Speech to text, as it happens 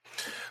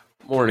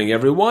Morning,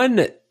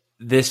 everyone.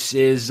 This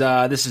is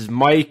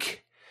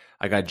Mike.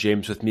 I got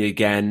James with me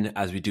again,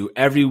 as we do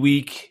every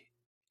week,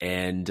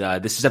 and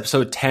this is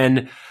episode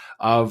 10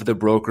 of the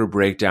Broker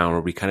Breakdown, where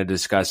we kind of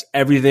discuss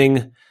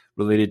everything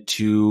related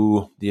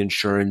to the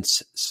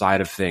insurance side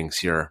of things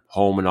here,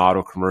 home and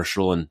auto,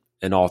 commercial,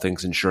 and all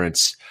things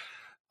insurance.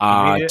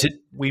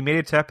 We made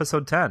it to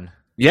episode 10.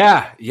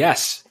 Yeah.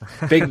 Yes.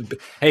 Big.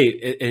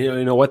 Hey,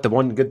 you know what? The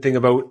one good thing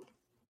about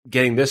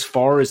getting this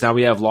far is now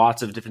we have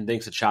lots of different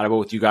things to chat about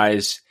with you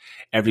guys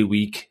every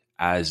week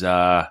as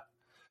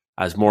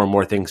more and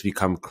more things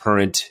become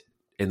current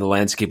in the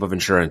landscape of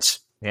insurance.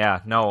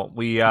 Yeah, no,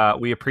 we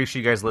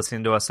appreciate you guys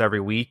listening to us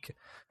every week.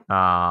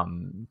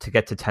 To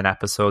get to 10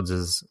 episodes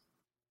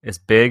is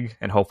big,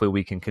 and hopefully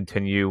we can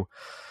continue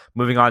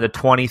moving on to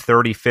 20,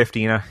 30,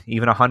 50,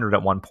 even 100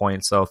 at one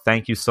point. So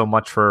thank you so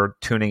much for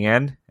tuning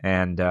in,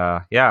 and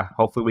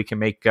hopefully we can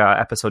make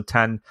episode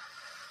 10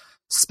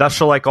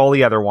 special like all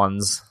the other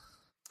ones.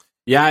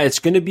 Yeah, it's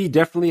going to be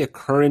definitely a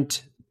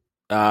current,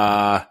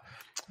 a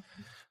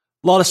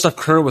lot of stuff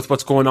current with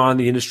what's going on in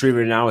the industry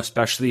right now,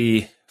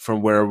 especially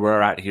from where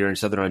we're at here in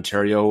Southern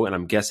Ontario, and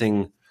I'm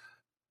guessing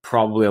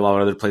probably a lot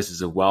of other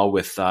places as well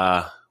with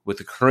the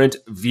current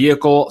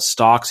vehicle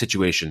stock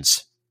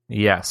situations.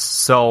 Yes.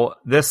 So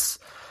this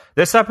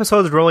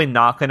episode is really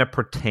not going to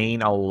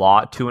pertain a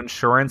lot to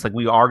insurance. Like,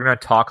 we are going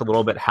to talk a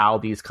little bit how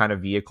these kind of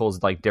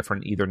vehicles, like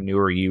different either new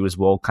or used,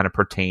 will kind of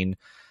pertain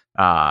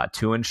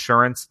to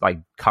insurance, like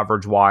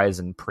coverage wise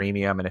and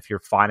premium, and if you're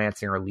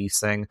financing or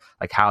leasing,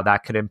 like how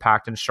that could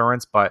impact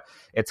insurance. But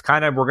it's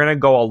kind of, we're going to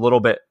go a little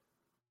bit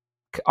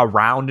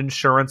around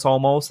insurance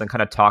almost, and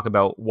kind of talk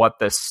about what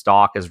this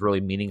stock is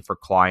really meaning for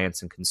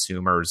clients and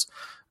consumers,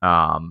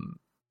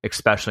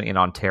 especially in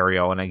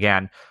Ontario. And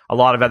again, a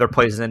lot of other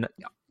places in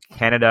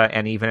Canada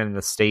and even in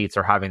the States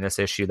are having this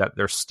issue that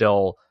there's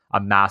still a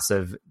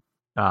massive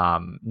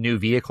new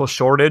vehicle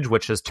shortage,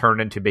 which has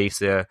turned into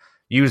basically a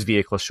used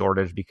vehicle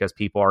shortage because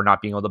people are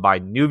not being able to buy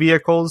new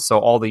vehicles. So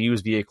all the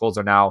used vehicles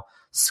are now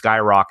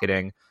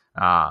skyrocketing.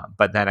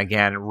 But then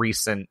again,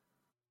 recent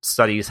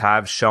studies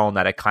have shown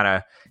that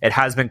it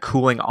has been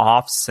cooling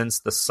off since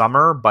the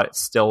summer, but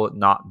it's still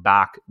not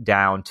back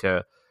down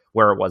to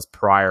where it was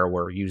prior,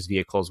 where used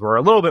vehicles were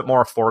a little bit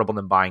more affordable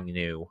than buying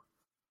new.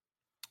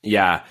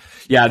 Yeah.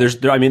 There's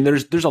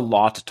a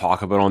lot to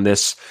talk about on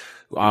this.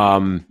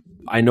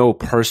 I know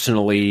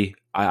personally,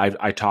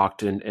 I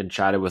talked and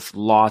chatted with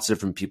lots of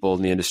different people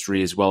in the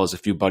industry, as well as a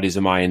few buddies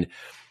of mine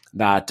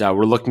that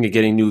were looking at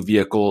getting new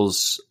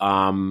vehicles,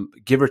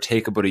 give or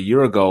take about a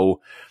year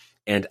ago.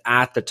 And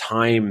at the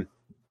time,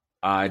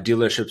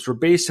 dealerships were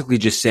basically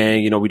just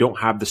saying, we don't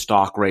have the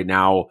stock right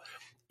now.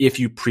 If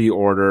you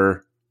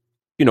pre-order,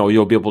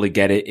 you'll be able to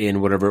get it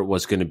in whatever it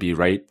was going to be,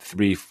 right?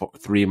 3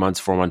 months,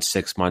 4 months,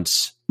 6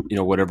 months,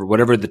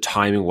 whatever the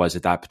timing was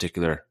at that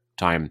particular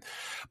time.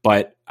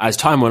 But as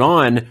time went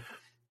on,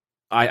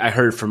 I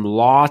heard from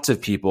lots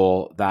of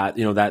people that,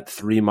 that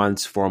 3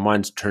 months, 4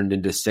 months turned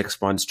into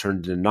 6 months,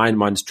 turned into 9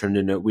 months, turned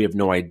into, we have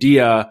no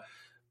idea,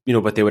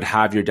 but they would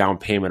have your down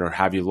payment or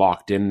have you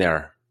locked in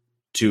there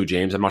too,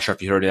 James. I'm not sure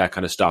if you heard any of that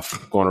kind of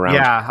stuff going around.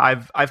 Yeah,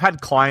 I've had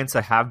clients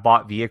that have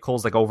bought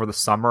vehicles like over the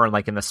summer and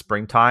like in the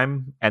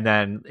springtime, and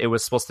then it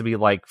was supposed to be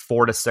like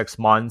 4 to 6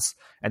 months.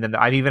 And then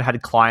I've even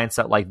had clients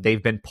that like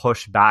they've been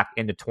pushed back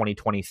into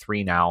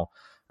 2023 now.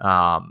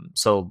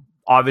 So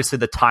obviously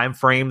the time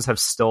frames have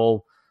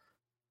still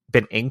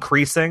been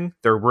increasing.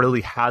 There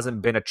really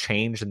hasn't been a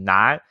change in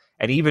that.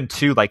 And even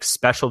to like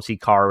specialty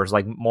cars,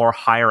 like more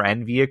higher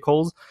end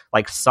vehicles,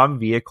 like some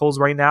vehicles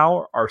right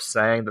now are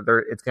saying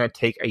that it's going to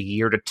take a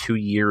year to 2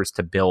 years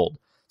to build.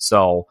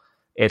 So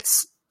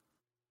it's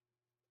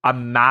a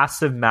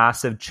massive,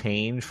 massive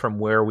change from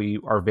where we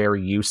are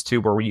very used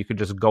to, where you could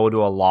just go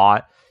to a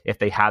lot. If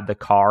they had the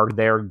car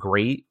there,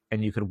 great.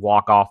 And you could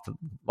walk off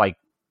like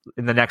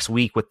in the next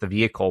week with the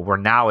vehicle, where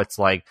now it's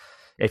like,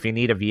 if you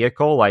need a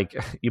vehicle, like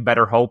you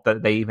better hope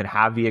that they even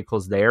have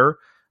vehicles there.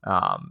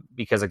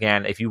 Because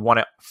again, if you want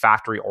to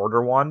factory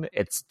order one,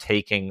 it's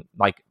taking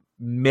like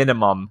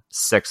minimum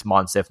 6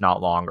 months, if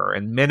not longer.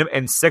 And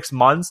in 6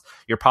 months,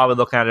 you're probably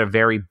looking at a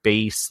very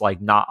base,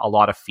 like not a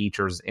lot of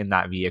features in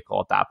that vehicle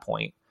at that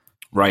point.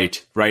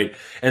 Right.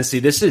 And see,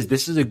 this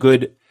is a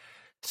good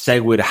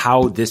segue to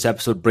how this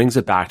episode brings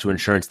it back to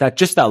insurance. That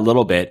just that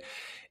little bit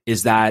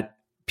is that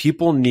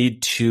people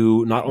need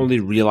to not only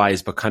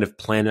realize, but kind of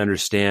plan and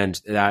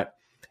understand that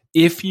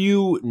if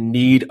you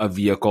need a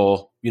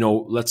vehicle,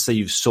 let's say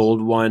you've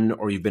sold one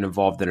or you've been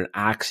involved in an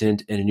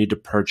accident and you need to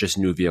purchase a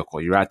new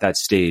vehicle, you're at that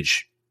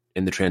stage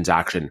in the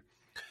transaction.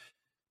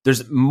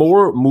 There's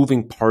more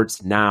moving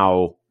parts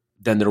now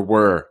than there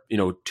were,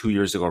 2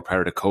 years ago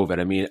prior to COVID.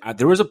 I mean,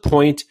 there was a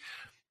point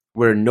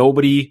where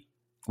nobody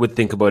would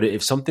think about it.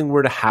 If something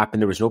were to happen,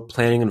 there was no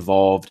planning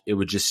involved. It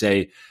would just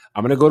say,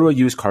 I'm going to go to a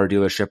used car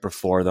dealership or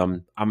 4 of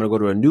them. I'm going to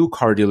go to a new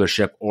car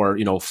dealership or,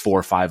 4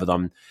 or 5 of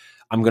them.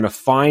 I'm going to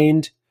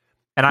find...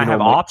 And I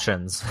have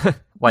options.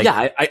 Like,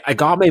 yeah, I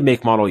got my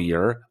make model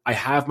year. I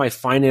have my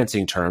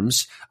financing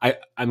terms. I'm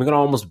going to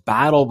almost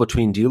battle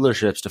between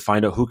dealerships to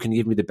find out who can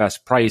give me the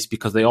best price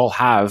because they all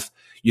have,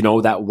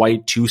 that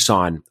white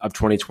Tucson of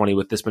 2020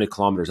 with this many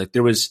kilometers. Like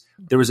there was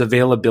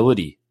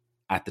availability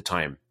at the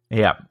time.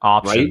 yeah,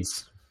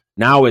 options. Right?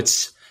 Now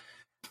it's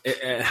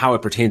how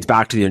it pertains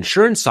back to the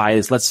insurance side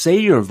is, let's say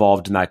you're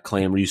involved in that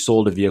claim or you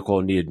sold a vehicle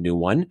and needed a new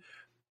one.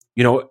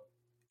 You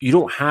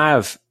don't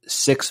have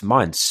 6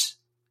 months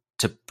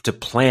to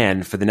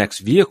plan for the next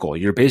vehicle.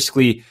 You're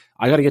basically,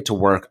 I got to get to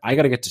work. I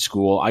got to get to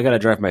school. I got to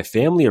drive my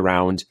family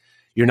around.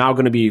 You're now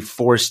going to be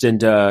forced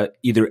into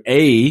either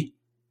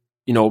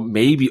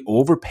maybe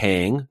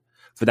overpaying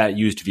for that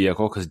used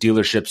vehicle because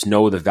dealerships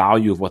know the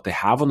value of what they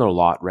have on their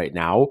lot right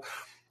now.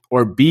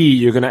 Or B,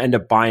 you're going to end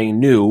up buying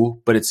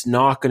new, but it's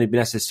not going to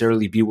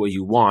necessarily be what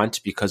you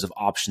want because of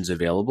options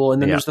available.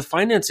 And then there's the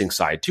financing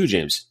side too,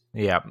 James.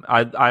 Yeah,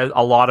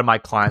 a lot of my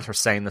clients are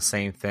saying the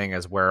same thing,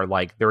 as where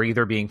like they're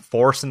either being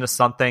forced into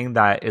something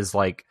that is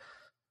like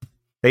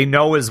they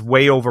know is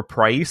way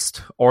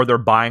overpriced, or they're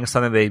buying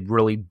something they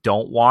really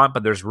don't want,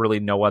 but there's really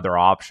no other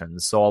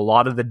options. So a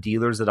lot of the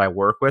dealers that I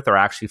work with are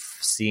actually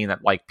seeing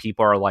that like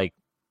people are like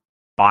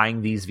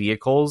buying these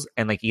vehicles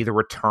and like either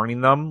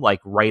returning them like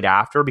right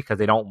after because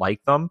they don't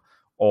like them,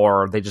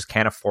 or they just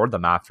can't afford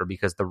them after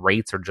because the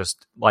rates are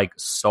just like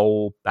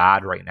so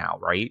bad right now,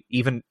 right?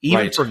 Even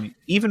Right.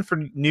 for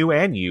new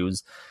and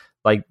used,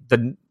 like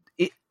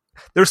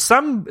there's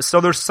some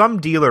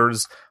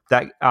dealers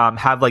that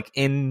have like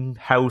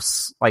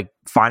in-house like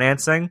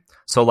financing.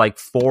 So like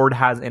Ford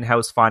has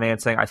in-house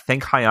financing. I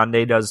think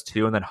Hyundai does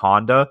too, and then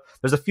Honda.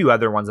 There's a few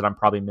other ones that I'm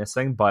probably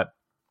missing, but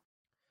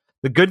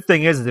the good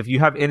thing is if you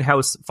have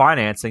in-house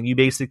financing, you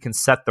basically can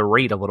set the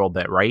rate a little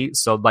bit, right?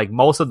 So like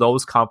most of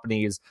those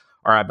companies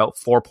are about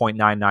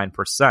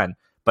 4.99%.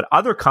 But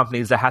other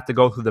companies that have to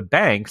go through the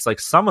banks, like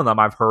some of them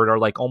I've heard are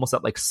like almost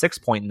at like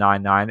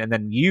 6.99, and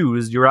then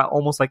used, you're at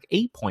almost like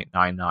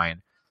 8.99.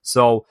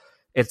 So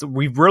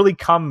we've really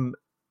come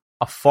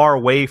a far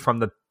away from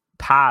the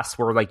past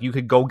where like you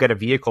could go get a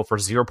vehicle for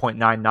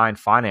 0.99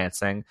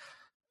 financing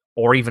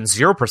or even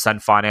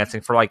 0%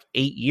 financing for like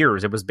 8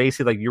 years. It was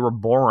basically like you were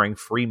borrowing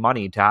free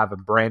money to have a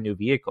brand new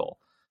vehicle.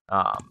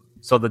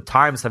 So the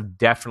times have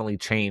definitely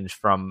changed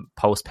from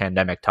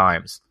post-pandemic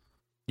times.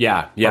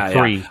 Yeah.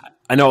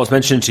 I know I was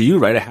mentioning to you,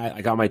 right?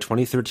 I got my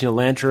 2013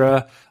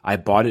 Elantra. I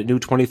bought it new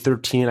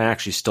 2013. I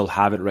actually still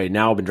have it right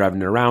now. I've been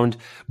driving it around.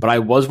 But I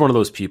was one of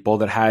those people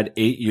that had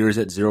 8 years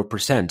at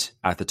 0%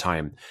 at the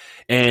time.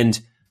 And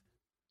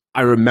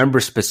I remember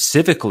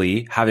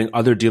specifically having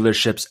other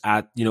dealerships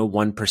at,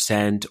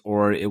 1%,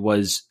 or it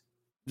was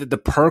the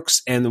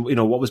perks and,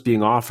 what was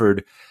being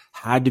offered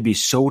had to be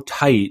so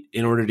tight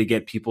in order to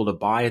get people to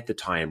buy at the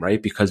time,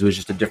 right? Because it was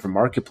just a different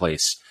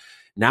marketplace.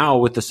 Now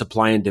with the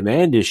supply and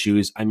demand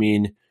issues, I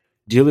mean,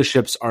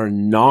 dealerships are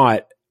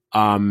not,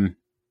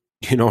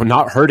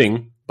 not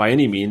hurting by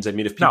any means. I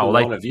mean, if people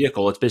want a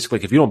vehicle, it's basically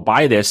like, if you don't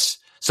buy this,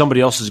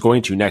 somebody else is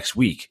going to next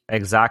week.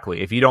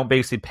 Exactly. If you don't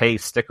basically pay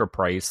sticker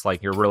price,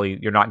 like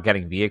you're not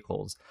getting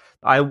vehicles.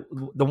 The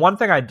one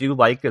thing I do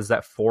like is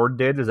that Ford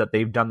is that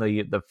they've done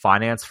the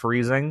finance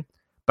freezing.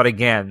 But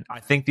again, I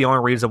think the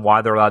only reason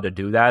why they're allowed to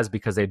do that is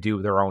because they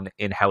do their own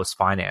in-house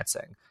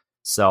financing.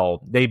 So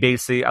they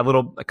basically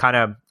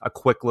a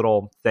quick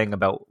little thing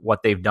about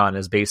what they've done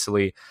is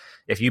basically,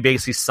 if you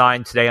basically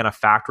sign today on a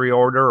factory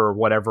order or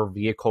whatever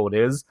vehicle it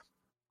is,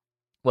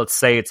 let's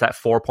say it's at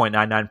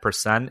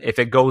 4.99%. If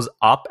it goes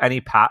up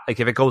if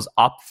it goes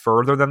up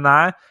further than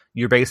that,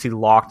 you're basically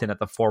locked in at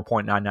the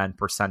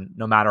 4.99%,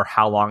 no matter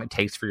how long it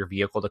takes for your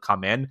vehicle to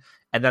come in.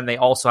 And then they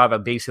also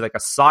have basically like a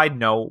side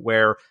note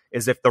where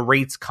is if the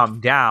rates come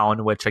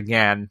down, which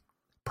again,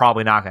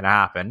 probably not going to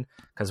happen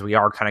because we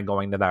are kind of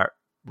going to that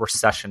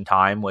recession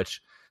time,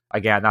 which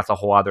again, that's a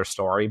whole other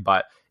story.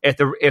 But if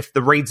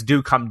the rates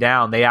do come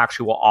down, they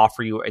actually will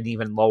offer you an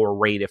even lower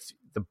rate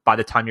by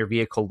the time your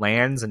vehicle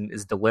lands and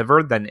is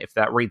delivered. Then if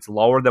that rate's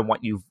lower than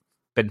what you've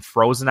been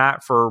frozen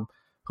at for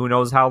who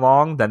knows how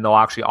long, then they'll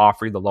actually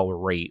offer you the lower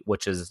rate,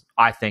 which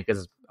I think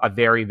is a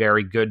very,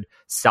 very good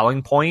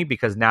selling point,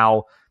 because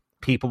now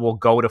people will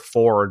go to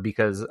Ford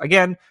because,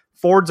 again,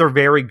 Fords are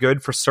very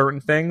good for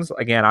certain things.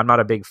 Again, I'm not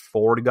a big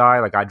Ford guy.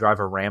 Like, I drive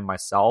a Ram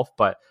myself.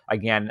 But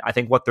again, I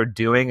think what they're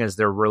doing is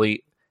they're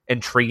really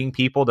intriguing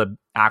people to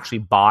actually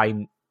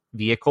buy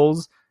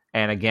vehicles.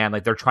 And again,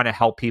 like, they're trying to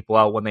help people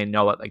out when they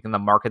know that, like, in the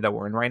market that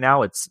we're in right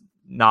now, it's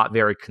not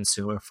very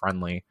consumer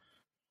friendly.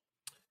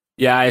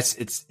 Yeah,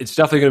 it's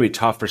definitely going to be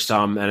tough for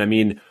some. And I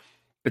mean,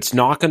 it's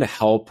not going to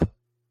help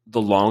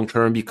the long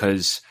term,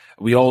 because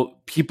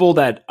people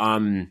that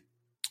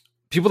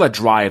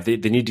drive, they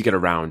need to get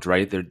around,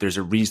 right? There's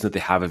a reason that they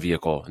have a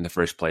vehicle in the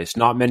first place.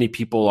 Not many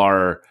people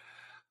are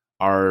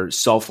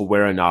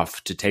self-aware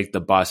enough to take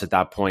the bus at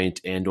that point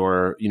and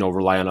or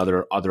rely on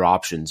other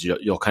options.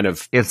 You'll kind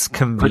of, it's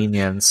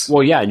convenience.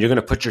 And you're going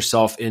to put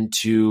yourself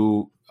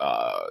into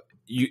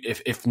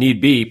if need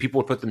be, people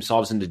would put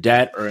themselves into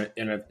debt or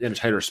in a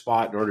tighter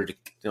spot in order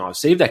to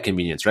save that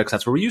convenience, right? Because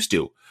that's what we're used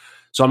to.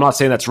 So I'm not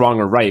saying that's wrong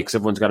or right, because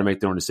everyone's got to make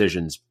their own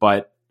decisions.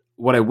 But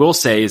what I will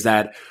say is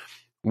that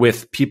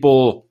with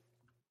people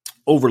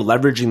over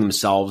leveraging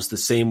themselves the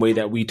same way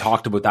that we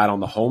talked about that on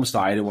the home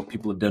side, and what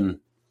people have done,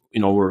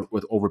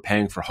 with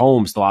overpaying for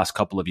homes the last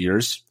couple of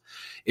years,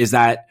 is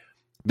that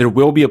there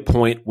will be a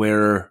point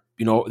where,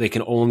 they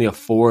can only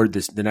afford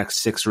the next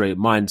 6 or 8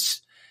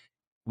 months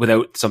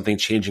without something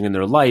changing in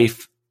their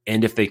life.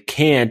 And if they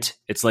can't,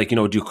 it's like,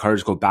 do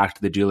cars go back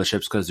to the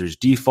dealerships because there's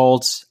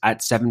defaults at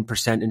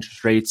 7%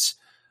 interest rates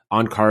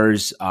on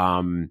cars,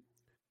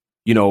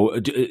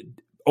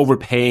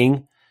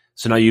 overpaying.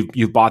 So now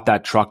you've bought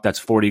that truck that's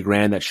 40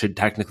 grand that should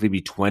technically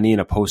be 20 in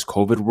a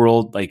post-COVID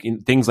world. Like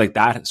things like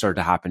that start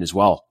to happen as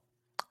well.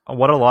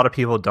 What a lot of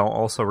people don't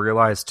also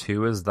realize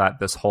too is that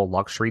this whole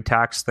luxury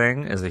tax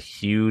thing is a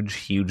huge,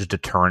 huge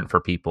deterrent for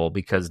people,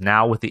 because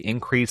now with the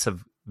increase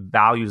of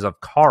values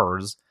of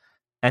cars,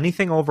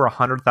 anything over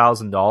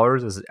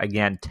 $100,000 is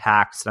again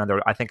taxed. And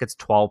I think it's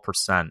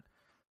 12%.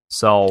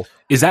 So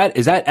is that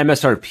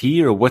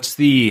MSRP, or what's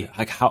the,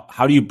 like,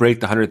 how do you break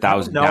the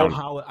 100,000 down?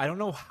 I don't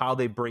know how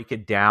they break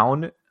it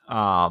down.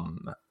 I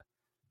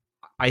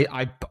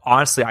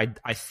honestly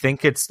I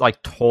think it's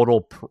like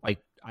total, like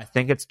I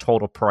think it's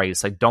total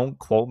price. Like, don't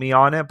quote me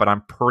on it, but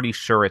I'm pretty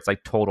sure it's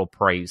like total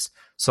price.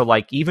 So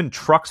like even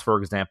trucks, for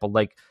example,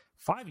 like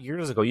 5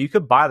 years ago, you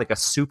could buy like a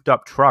souped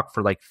up truck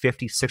for like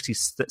 $50,000,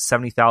 $60,000,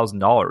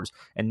 $70,000.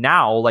 And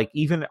now like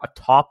even a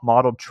top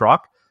model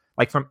truck,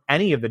 like from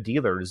any of the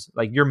dealers,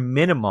 like your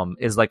minimum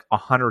is like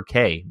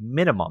 $100K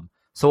minimum.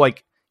 So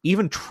like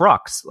even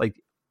trucks like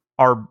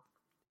are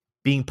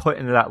being put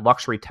into that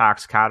luxury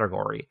tax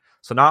category.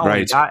 So not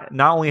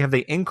only have they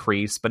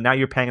increased, but now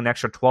you're paying an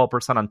extra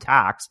 12% on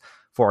tax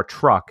for a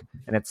truck.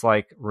 And it's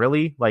like,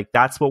 really? Like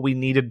that's what we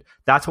needed.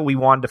 That's what we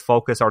wanted to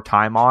focus our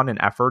time on and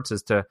efforts,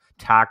 is to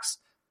tax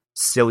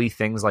silly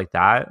things like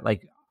that.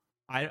 Like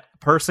I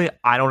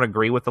don't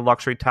agree with the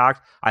luxury tax.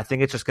 I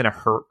think it's just going to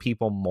hurt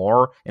people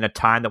more in a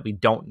time that we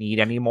don't need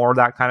any more of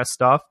that kind of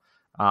stuff.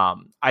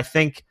 I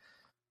think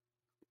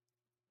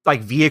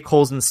like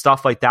vehicles and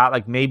stuff like that,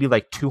 like maybe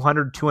like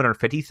 200,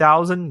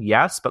 250,000.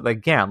 Yes. But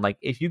again, like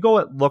if you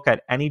go look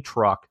at any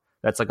truck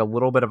that's like a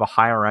little bit of a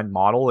higher end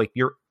model, like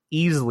you're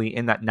easily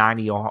in that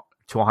 90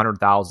 to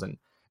 100,000.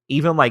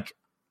 Even like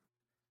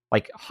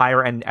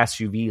higher end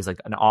SUVs, like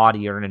an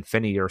Audi or an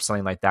Infiniti or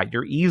something like that,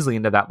 you're easily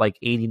into that like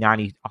 80,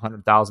 90,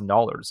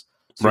 $100,000.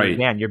 So right.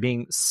 Again, you're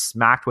being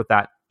smacked with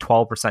that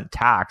 12%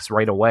 tax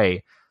right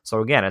away.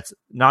 So again, it's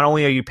not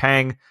only are you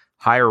paying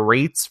higher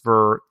rates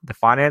for the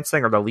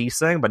financing or the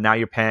leasing, but now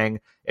you're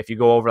paying, if you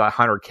go over that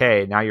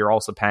 100K, now you're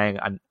also paying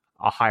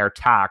a higher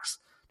tax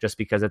just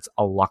because it's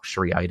a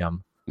luxury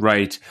item.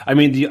 Right. I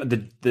mean,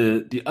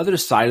 the other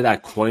side of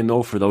that coin,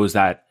 though, for those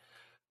that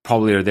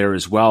probably are there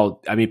as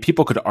well, I mean,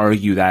 people could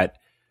argue that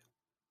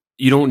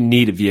you don't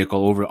need a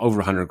vehicle over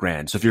 100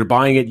 grand. So if you're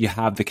buying it, you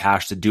have the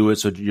cash to do it.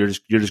 So you're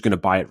just going to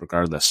buy it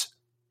regardless.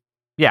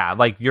 Yeah,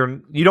 like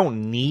you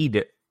don't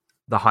need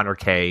the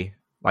 100K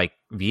like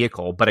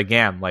vehicle, but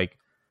again, like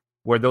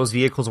where those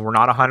vehicles were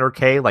not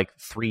 100K like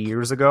 3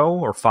 years ago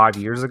or 5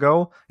 years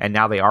ago, and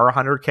now they are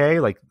 100K.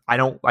 Like I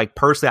don't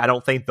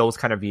think those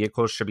kind of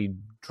vehicles should be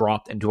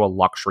dropped into a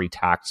luxury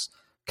tax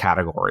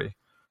category.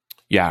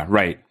 Yeah,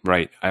 right.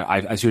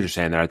 I see what you're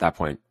saying there. At that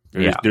point,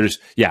 there's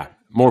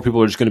more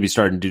people are just going to be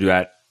starting to do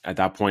that at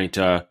that point.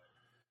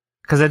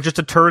 Because it just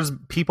deters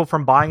people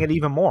from buying it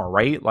even more,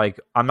 right? Like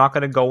I'm not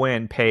going to go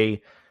in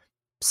pay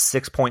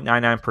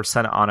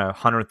 6.99% on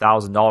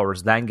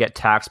 $100,000, then get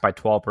taxed by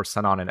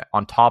 12% on it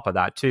on top of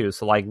that too.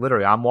 So like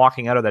literally, I'm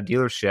walking out of that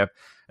dealership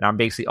and I'm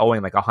basically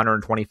owing like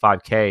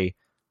 125K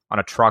on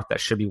a truck that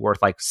should be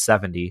worth like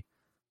 70.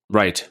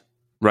 Right.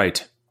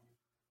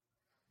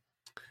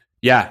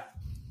 Yeah,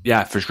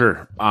 for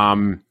sure.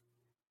 And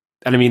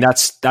I mean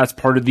that's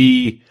part of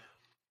the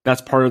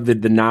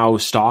now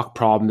stock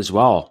problem as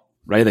well,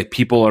 right? Like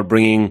people are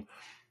bringing.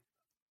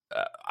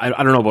 I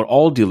don't know about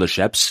all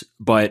dealerships,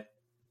 but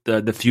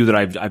the few that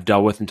I've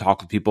dealt with and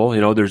talked with people,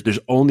 there's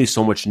only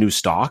so much new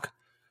stock.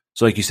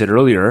 So like you said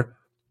earlier,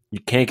 you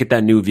can't get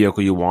that new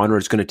vehicle you want, or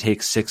it's going to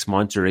take 6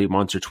 months or 8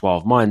 months or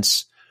 12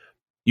 months.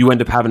 You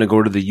end up having to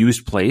go to the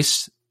used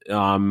place,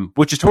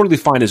 which is totally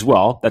fine as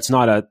well. That's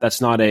not a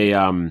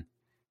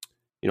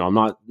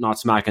I'm not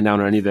smacking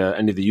down on any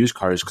of the used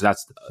cars,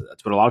 because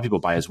that's what a lot of people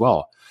buy as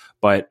well.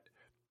 But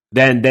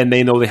then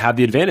they know they have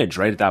the advantage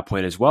right at that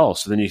point as well.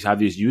 So then you have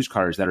these used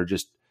cars that are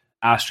just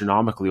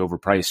astronomically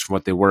overpriced from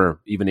what they were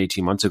even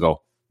 18 months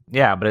ago.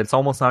 Yeah, but it's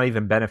almost not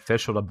even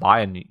beneficial to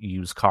buy a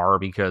used car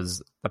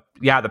because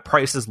the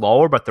price is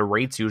lower, but the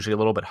rate's usually a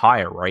little bit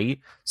higher, right?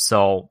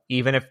 So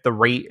even if the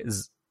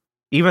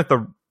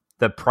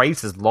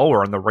price is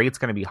lower and the rate's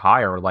going to be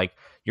higher, like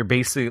you're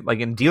basically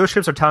like, and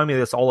dealerships are telling me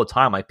this all the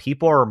time, like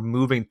people are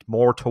moving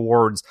more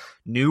towards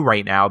new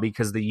right now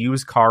because the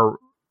used car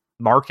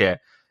market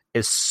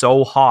is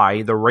so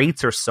high, the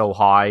rates are so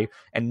high,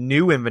 and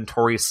new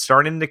inventory is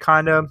starting to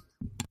kind of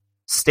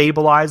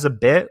stabilize a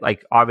bit.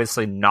 Like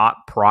obviously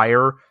not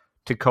prior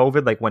to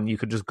COVID, like when you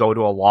could just go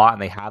to a lot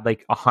and they had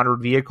like 100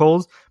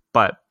 vehicles,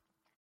 but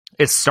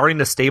it's starting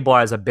to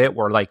stabilize a bit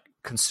where like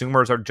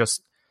consumers are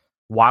just,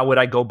 why would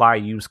I go buy a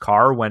used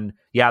car when,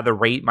 yeah, the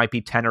rate might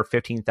be $10,000 or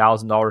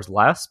 $15,000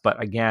 less,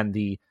 but again,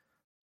 the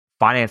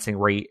financing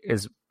rate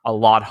is a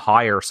lot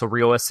higher. So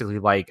realistically,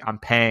 like I'm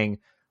paying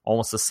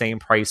almost the same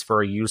price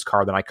for a used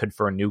car than I could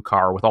for a new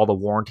car with all the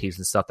warranties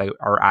and stuff that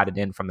are added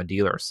in from the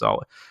dealer. So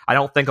I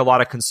don't think a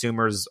lot of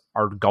consumers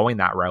are going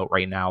that route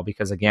right now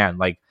because again,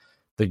 like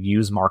the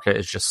used market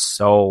is just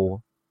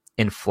so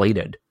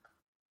inflated.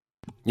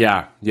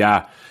 Yeah.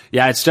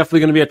 It's definitely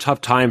going to be a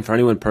tough time for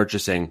anyone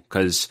purchasing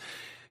because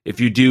if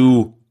you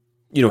do,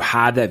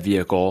 have that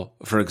vehicle,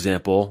 for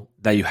example,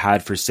 that you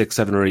had for 6,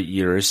 7, or 8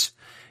 years,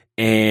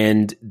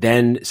 and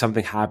then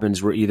something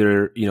happens where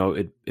either,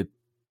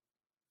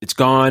 it's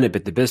gone, it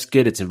bit the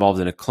biscuit, it's involved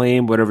in a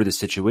claim, whatever the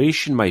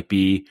situation might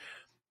be,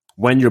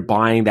 when you're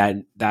buying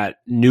that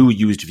new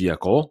used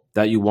vehicle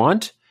that you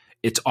want,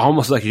 it's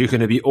almost like you're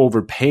going to be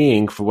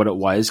overpaying for what it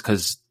was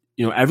because,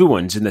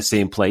 everyone's in the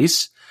same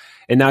place.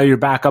 And now you're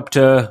back up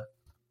to,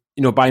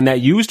 buying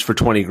that used for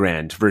 20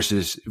 grand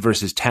versus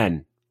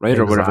 10, right? Exactly.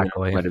 Or whatever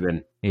it might have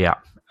been. Yeah,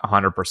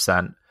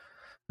 100%.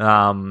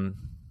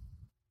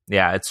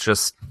 Yeah,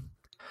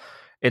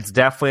 it's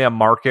definitely a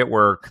market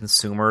where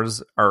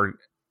consumers are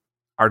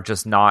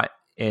just not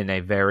in a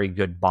very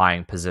good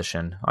buying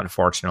position,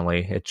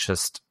 unfortunately.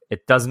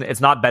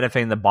 It's not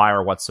benefiting the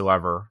buyer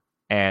whatsoever.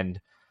 And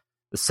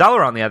the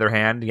seller, on the other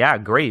hand, yeah,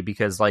 great,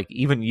 because like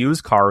even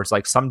used cars,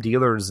 like some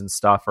dealers and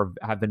stuff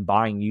have been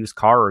buying used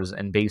cars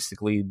and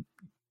basically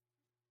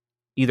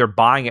either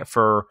buying it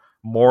for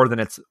more than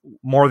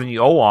you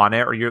owe on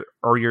it,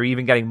 or you're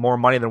even getting more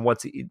money than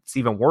it's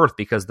even worth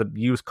because the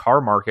used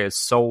car market is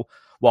so,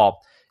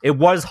 well, it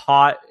was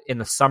hot in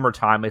the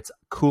summertime. It's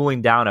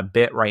cooling down a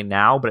bit right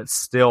now, but it's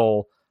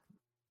still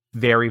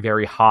very,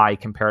 very high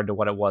compared to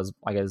what it was,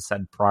 like I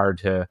said, prior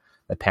to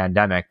the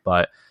pandemic.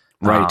 But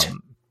right.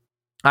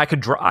 I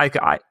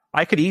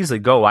could easily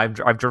go. I've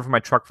driven my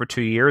truck for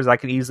 2 years. I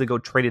could easily go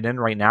trade it in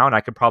right now, and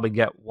I could probably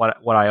get what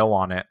I owe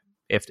on it,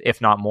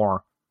 if not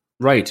more.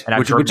 Right,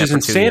 which is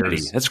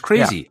insanity. That's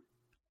crazy.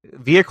 Yeah.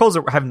 Vehicles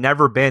have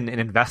never been an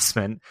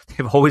investment.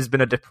 They've always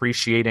been a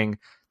depreciating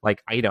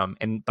like item,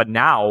 but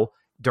now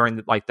during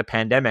the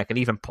pandemic, and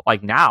even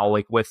like now,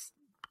 like with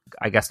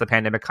I guess the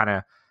pandemic kind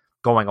of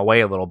going away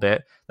a little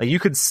bit, like you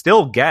could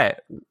still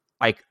get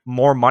like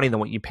more money than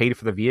what you paid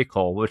for the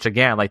vehicle, which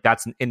again, like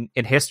that's in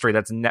history,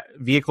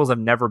 vehicles have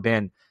never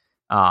been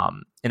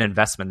an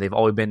investment. They've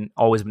always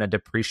been a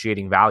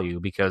depreciating value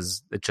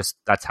because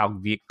that's how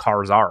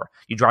cars are.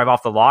 You drive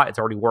off the lot, it's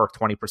already worth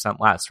 20%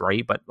 less,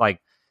 right? But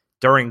like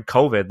during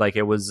COVID, like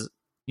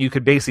you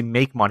could basically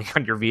make money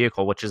on your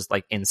vehicle, which is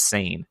like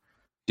insane.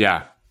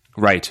 Yeah.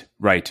 Right.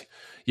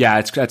 Yeah.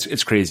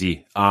 It's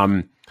crazy.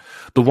 The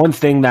one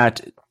thing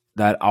that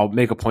I'll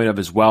make a point of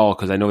as well,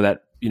 because I know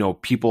that,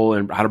 people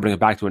and how to bring it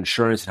back to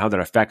insurance and how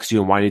that affects you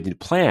and why you need to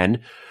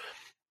plan,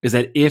 is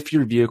that if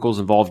your vehicle is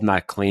involved in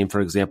that claim,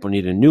 for example,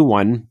 need a new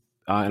one,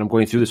 and I'm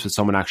going through this with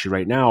someone actually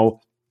right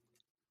now,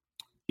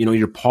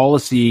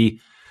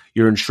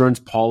 your insurance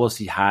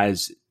policy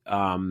has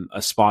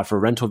a spot for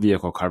rental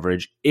vehicle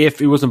coverage if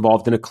it was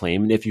involved in a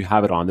claim, and if you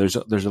have it on. There's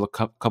a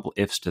couple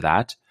ifs to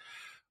that,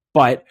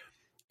 but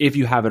if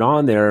you have it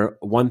on there,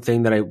 one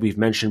thing that we've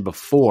mentioned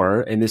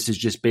before, and this is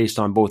just based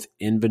on both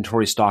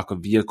inventory stock of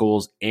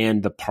vehicles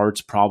and the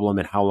parts problem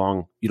and how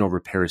long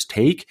repairs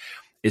take,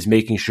 is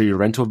making sure your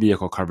rental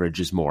vehicle coverage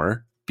is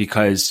more.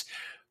 Because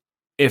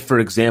if, for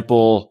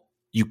example,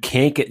 you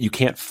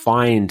can't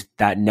find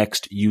that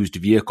next used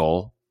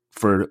vehicle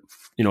for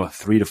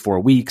 3 to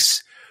 4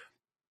 weeks,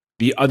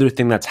 the other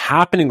thing that's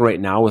happening right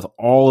now with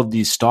all of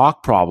these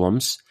stock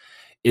problems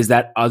is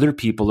that other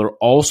people are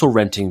also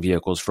renting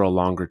vehicles for a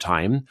longer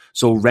time.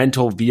 So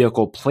rental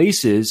vehicle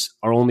places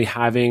are only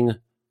having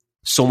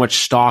so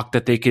much stock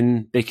that they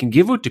can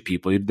give out to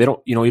people. They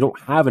don't, you don't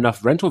have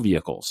enough rental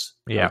vehicles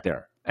out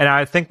there. And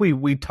I think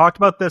we talked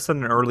about this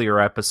in an earlier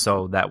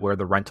episode, that where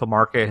the rental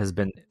market has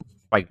been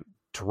like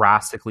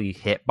drastically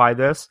hit by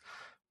this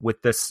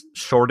with this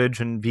shortage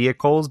in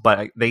vehicles,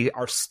 but they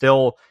are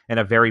still in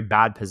a very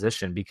bad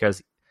position because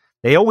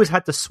they always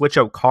had to switch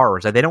out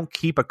cars. They don't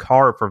keep a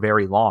car for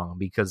very long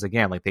because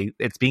again, like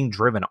it's being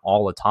driven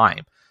all the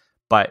time.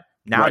 But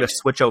now to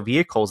switch out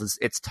vehicles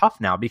it's tough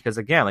now because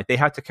again, like they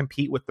have to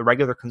compete with the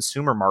regular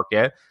consumer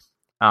market,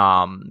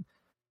 and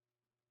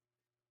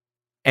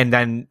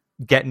then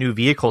get new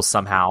vehicles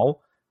somehow.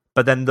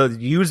 But then the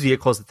used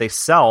vehicles that they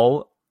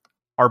sell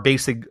are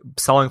basically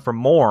selling for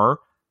more.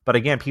 But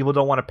again, people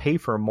don't want to pay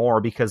for more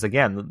because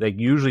again,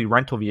 usually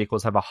rental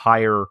vehicles have a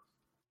higher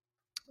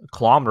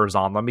kilometers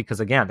on them because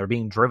again, they're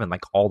being driven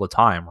like all the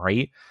time,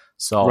 right?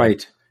 So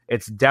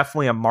it's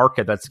definitely a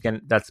market that's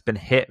been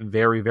hit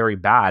very, very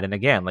bad. And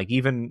again, like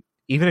even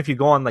if you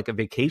go on like a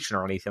vacation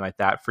or anything like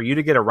that, for you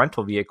to get a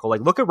rental vehicle,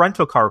 like look at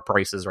rental car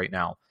prices right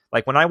now.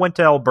 Like when I went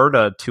to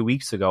Alberta 2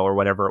 weeks ago or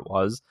whatever it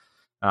was,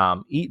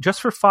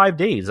 just for 5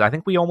 days, I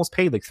think we almost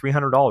paid like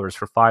 $300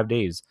 for 5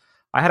 days.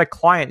 I had a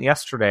client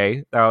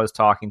yesterday that I was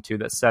talking to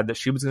that said that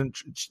she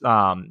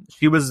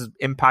was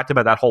impacted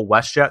by that whole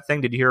WestJet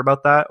thing. Did you hear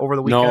about that over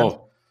the weekend?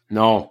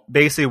 No.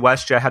 Basically,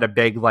 WestJet had a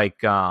big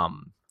like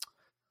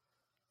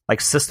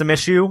system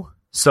issue.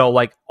 So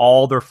like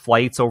all their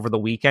flights over the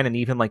weekend and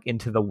even like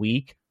into the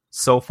week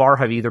so far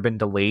have either been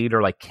delayed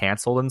or like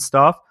canceled and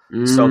stuff.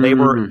 So they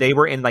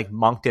were in like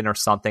Moncton or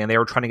something, and they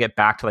were trying to get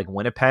back to like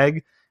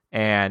Winnipeg,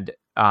 and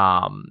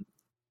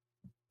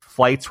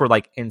flights were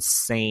like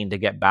insane to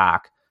get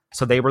back.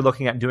 So they were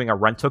looking at doing a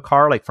rental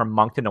car like from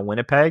Moncton to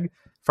Winnipeg.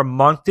 From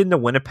Moncton to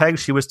Winnipeg,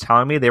 she was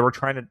telling me they were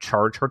trying to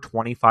charge her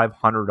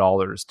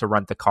 $2,500 to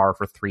rent the car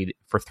for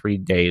 3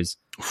 days.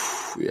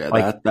 Yeah,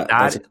 like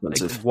that's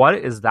expensive. Like, what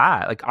is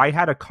that? Like, I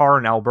had a car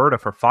in Alberta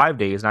for 5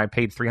 days and I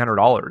paid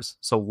 $300.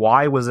 So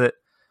why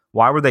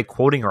were they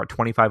quoting her at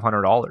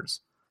 $2,500?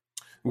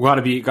 Got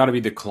to be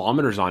the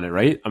kilometers on it,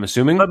 right? I'm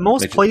assuming. But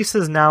most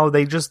places now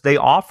they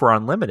offer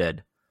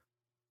unlimited.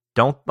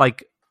 Don't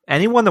like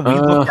anyone that we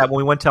looked at when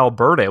we went to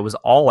Alberta. It was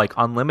all like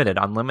unlimited.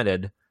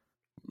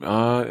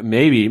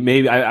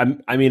 Maybe.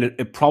 I mean,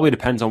 it probably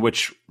depends on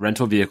which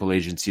rental vehicle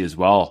agency as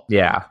well.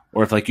 Yeah.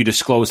 Or if like you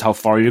disclose how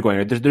far you're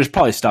going. There's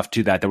probably stuff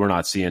to that we're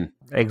not seeing.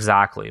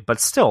 Exactly. But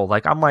still,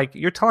 like, I'm like,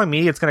 you're telling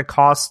me it's going to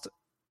cost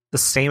the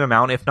same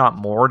amount, if not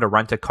more, to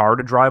rent a car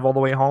to drive all the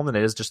way home than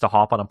it is just to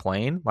hop on a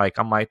plane? Like,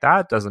 I'm like,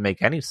 that doesn't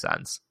make any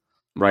sense.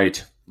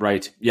 Right.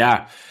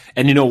 Yeah.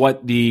 And you know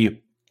what?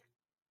 The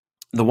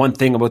one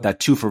thing about that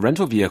too for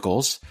rental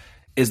vehicles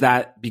is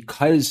that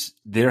because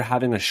they're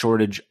having a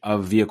shortage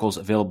of vehicles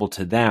available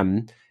to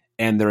them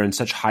and they're in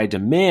such high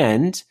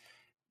demand,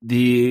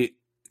 the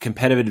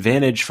competitive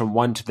advantage from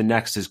one to the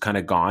next is kind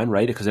of gone,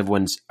 right? Because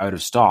everyone's out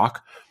of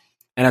stock.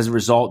 And as a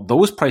result,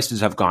 those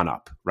prices have gone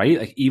up, right?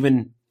 Like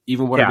even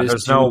what it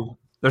is.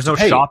 There's no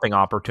shopping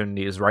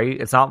opportunities, right?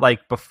 It's not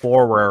like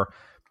before where,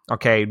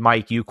 okay,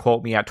 Mike, you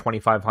quote me at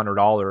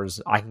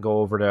 $2,500. I can go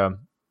over to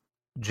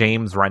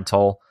James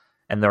Rental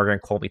and they're going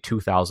to quote me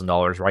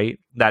 $2,000, right?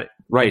 That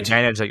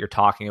advantage that you're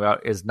talking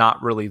about is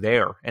not really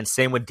there. And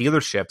same with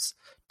dealerships.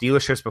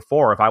 Dealerships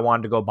before, if I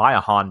wanted to go buy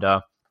a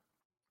Honda,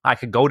 I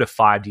could go to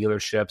 5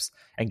 dealerships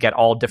and get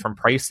all different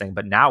pricing.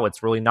 But now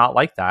it's really not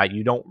like that.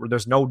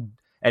 There's no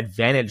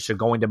advantage to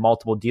going to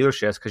multiple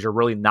dealerships because you're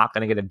really not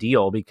going to get a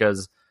deal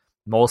because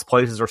most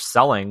places are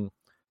selling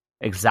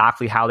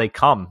exactly how they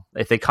come.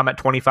 If they come at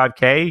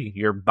 $25K,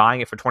 you're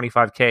buying it for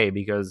 $25K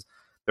because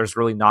there's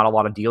really not a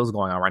lot of deals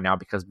going on right now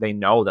because they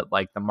know that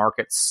like the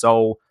market's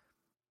so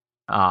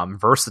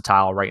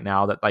versatile right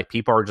now that like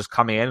people are just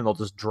coming in and they'll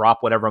just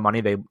drop whatever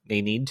money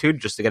they need to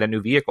just to get a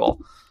new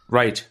vehicle.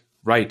 Right.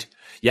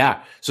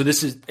 Yeah. So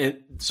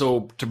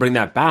to bring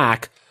that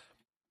back,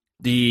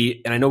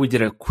 and I know we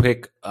did a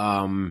quick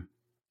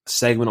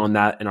segment on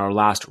that in our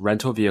last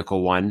rental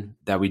vehicle one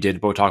that we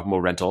did, both talking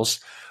about rentals,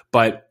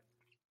 but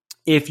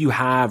if you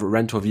have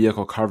rental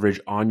vehicle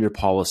coverage on your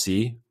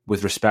policy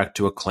with respect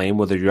to a claim,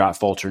 whether you're at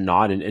fault or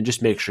not, and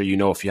just make sure you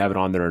know if you have it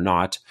on there or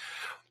not.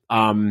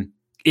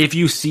 If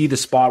you see the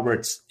spot where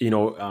it's,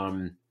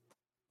 for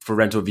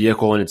rental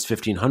vehicle and it's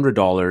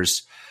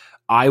 $1,500,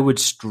 I would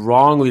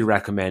strongly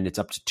recommend it's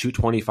up to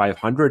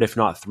 $2,500, if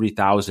not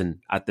 $3,000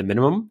 at the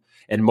minimum.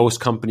 And most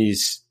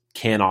companies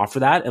can offer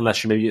that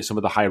unless you're maybe some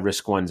of the high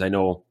risk ones I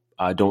know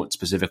don't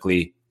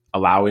specifically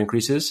allow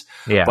increases.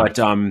 Yeah. But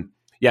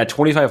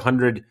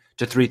 $2,500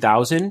 to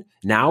 $3,000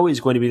 now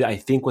is going to be, I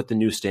think, what the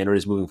new standard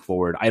is moving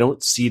forward. I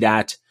don't see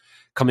that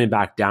coming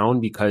back down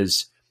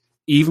because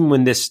even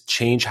when this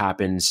change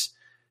happens,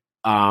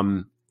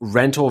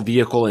 rental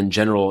vehicle in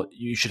general,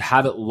 you should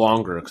have it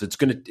longer because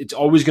it's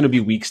always going to be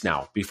weeks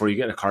now before you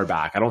get a car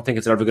back. I don't think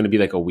it's ever going to be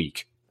like a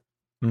week.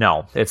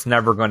 No, it's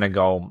never going to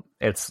go.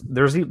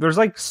 There's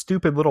like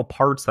stupid little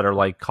parts that are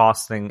like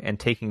costing and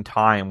taking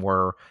time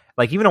where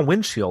like even a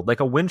windshield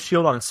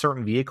on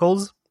certain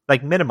vehicles,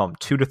 like minimum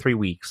 2 to 3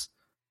 weeks.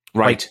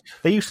 Right.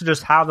 Like, they used to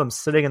just have them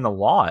sitting in the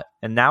lot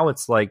and now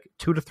it's like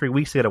 2 to 3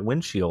 weeks to get a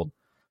windshield.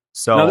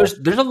 So no,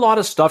 there's a lot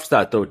of stuff to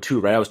that though too,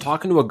 right? I was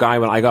talking to a guy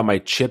when I got my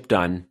chip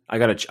done. I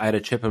had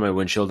a chip in my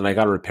windshield and I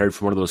got it repaired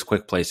from one of those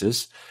quick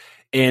places.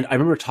 And I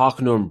remember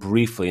talking to him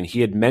briefly and he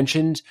had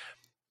mentioned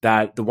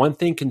that the one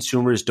thing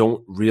consumers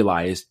don't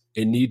realize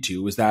and need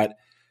to is that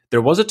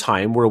there was a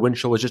time where a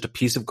windshield was just a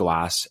piece of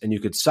glass and you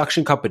could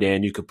suction cup it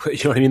in, you could put,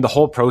 the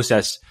whole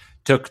process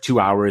took 2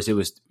 hours.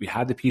 We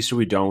had the piece or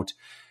we don't.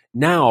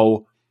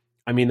 Now,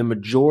 the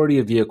majority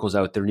of vehicles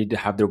out there need to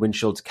have their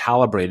windshields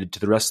calibrated to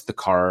the rest of the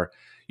car.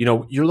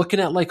 You're looking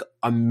at like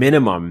a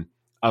minimum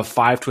of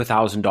 $500 to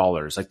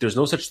 $1,000. Like there's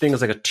no such thing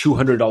as like a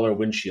 $200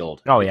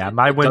 windshield. Oh yeah,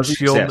 my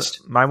windshield's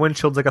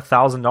like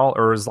 $1,000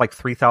 or is like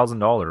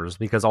 $3,000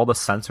 because all the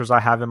sensors I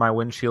have in my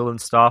windshield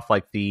and stuff,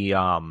 like the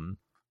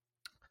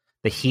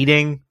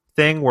heating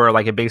thing where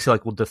like it basically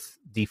like will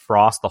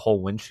defrost the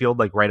whole windshield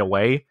like right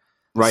away.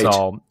 Right.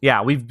 So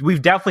yeah,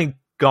 we've definitely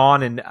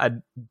gone in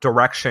a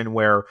direction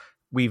where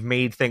we've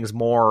made things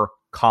more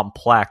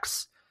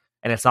complex.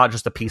 And it's not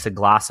just a piece of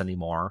glass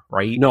anymore,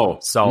 right? No.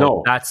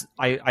 That's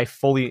I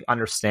fully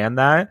understand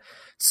that.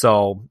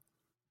 So,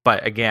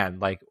 but again,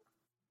 like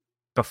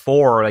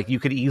before, like you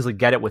could easily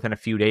get it within a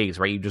few days,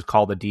 right? You just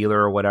call the dealer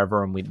or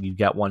whatever, and you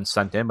get one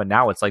sent in. But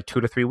now it's like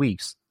 2 to 3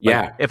 weeks.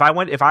 Yeah.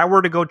 Like, if I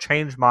were to go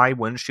change my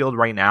windshield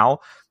right now,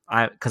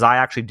 because I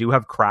actually do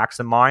have cracks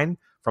in mine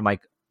from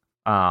like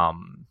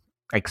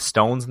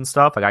stones and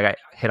stuff. Like I got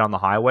hit on the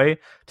highway.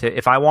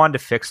 If I wanted to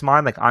fix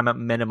mine, like I'm at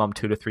minimum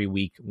 2 to 3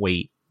 week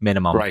wait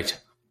minimum.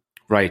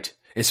 Right.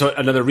 And so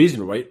another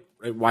reason, right,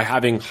 why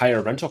having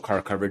higher rental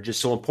car coverage is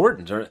so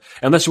important, or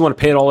unless you want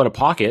to pay it all out of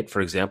pocket,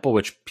 for example,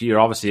 which you're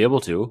obviously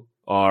able to,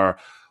 or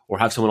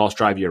have someone else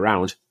drive you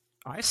around.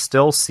 I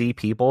still see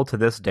people to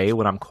this day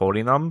when I'm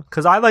quoting them,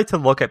 because I like to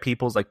look at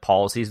people's like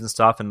policies and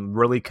stuff and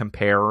really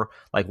compare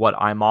like what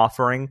I'm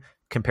offering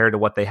compared to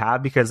what they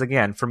have. Because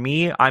again, for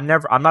me, I'm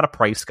not a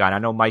price guy. And I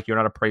know, Mike, you're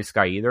not a price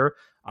guy either.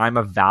 I'm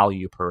a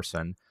value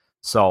person.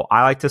 So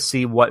I like to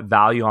see what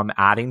value I'm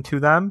adding to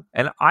them.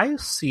 And I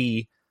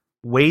see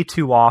way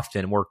too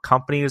often where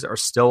companies are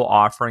still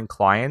offering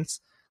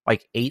clients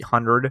like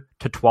 $800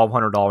 to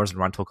 $1,200 in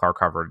rental car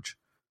coverage.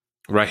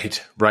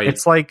 Right.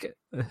 It's like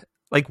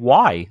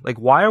why? Like,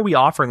 why are we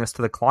offering this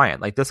to the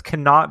client? Like, this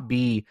cannot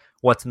be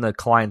what's in the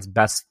client's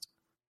best,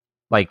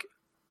 like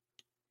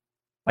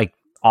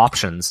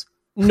options.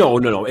 No.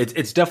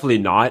 It's definitely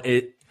not.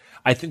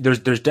 I think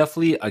there's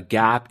definitely a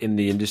gap in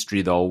the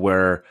industry though,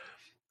 where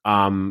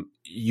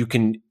you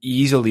can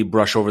easily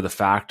brush over the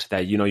fact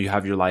that, you know, you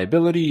have your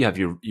liability, you have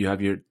your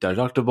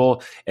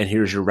deductible, and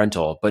here's your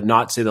rental, but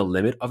not say the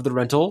limit of the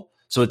rental.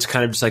 So it's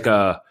kind of just like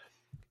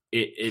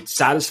it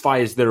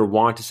satisfies their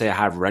want to say I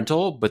have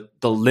rental, but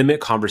the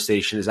limit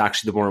conversation is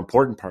actually the more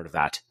important part of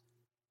that.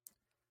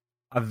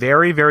 A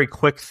very, very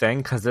quick thing,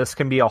 because this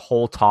can be a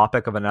whole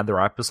topic of another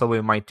episode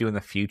we might do in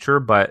the future,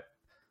 but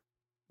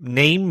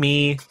name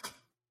me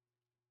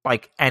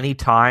like any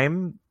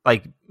time,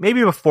 like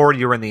maybe before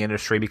you were in the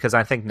industry, because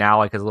I think now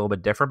like is a little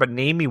bit different, but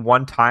name me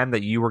one time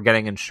that you were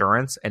getting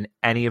insurance and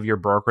any of your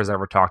brokers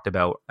ever talked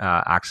about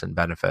accident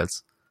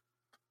benefits.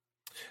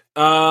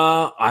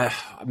 Prior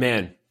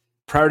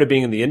to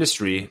being in the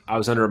industry, I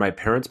was under my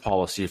parents'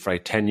 policy for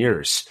like 10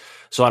 years.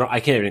 So I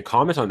can't even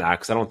comment on that,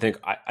 because I don't think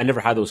I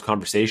never had those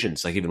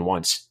conversations like even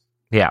once.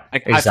 Yeah,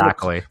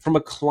 exactly. From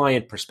a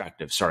client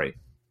perspective, sorry.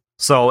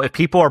 So if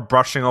people are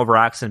brushing over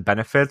accident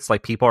benefits,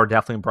 like people are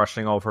definitely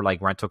brushing over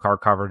like rental car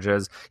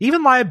coverages,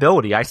 even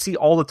liability. I see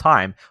all the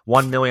time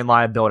 1 million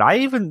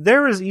liability.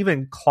 There is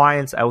even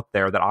clients out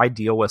there that I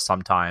deal with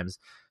sometimes,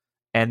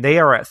 and they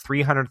are at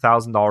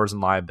 $300,000 in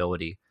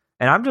liability.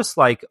 And I'm just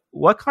like,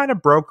 what kind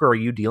of broker are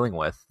you dealing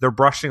with? They're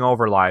brushing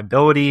over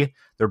liability.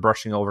 They're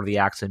brushing over the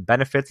accident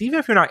benefits. Even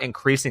if you're not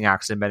increasing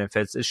accident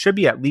benefits, it should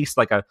be at least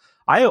like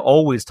I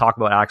always talk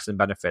about accident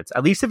benefits.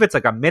 At least if it's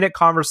like a minute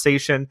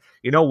conversation,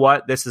 you know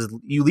what?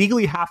 You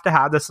legally have to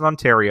have this in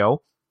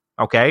Ontario.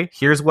 Okay.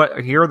 Here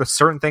are the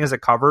certain things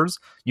it covers.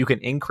 You can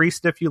increase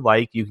it if you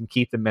like. You can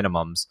keep the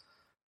minimums.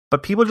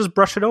 But people just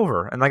brush it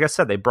over. And like I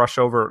said, they brush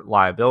over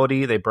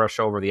liability, they brush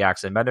over the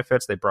accident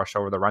benefits, they brush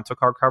over the rental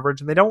car coverage,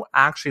 and they don't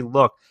actually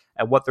look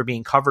at what they're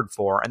being covered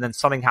for. And then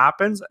something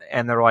happens,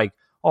 and they're like,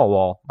 oh,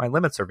 well, my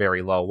limits are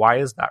very low. Why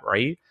is that,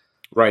 right?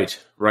 Right.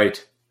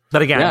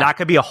 But again, that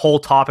could be a whole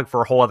topic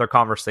for a whole other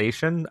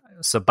conversation.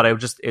 But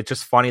it's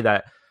just funny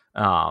that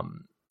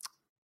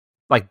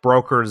like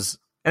brokers,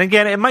 and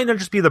again, it might not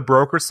just be the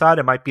broker side,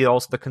 it might be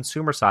also the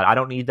consumer side. I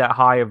don't need that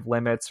high of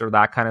limits or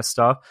that kind of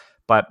stuff,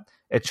 but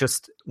it's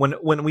just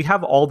when we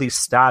have all these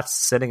stats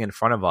sitting in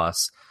front of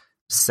us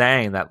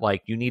saying that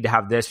like you need to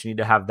have this, you need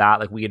to have that,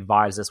 like we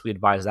advise this, we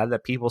advise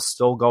that people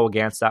still go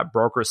against that.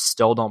 Brokers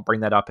still don't bring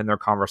that up in their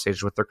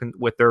conversation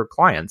with their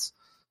clients.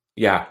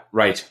 Yeah,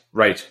 right.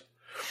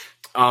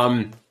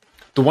 The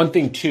one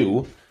thing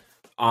too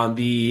and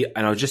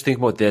I was just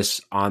thinking about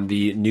this on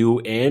the new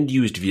and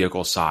used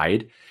vehicle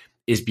side,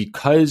 is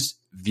because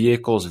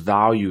vehicles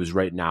values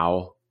right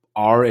now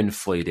are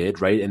inflated,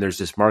 right? And there's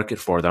this market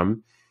for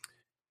them.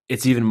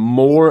 It's even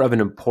more of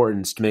an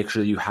importance to make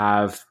sure that you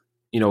have,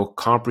 you know,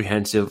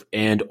 comprehensive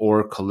and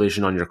or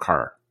collision on your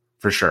car,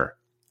 for sure.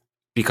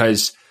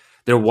 Because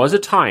there was a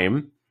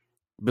time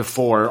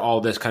before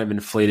all this kind of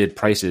inflated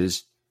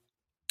prices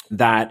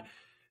that,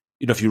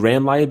 you know, if you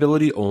ran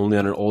liability only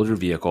on an older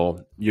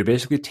vehicle, you're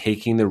basically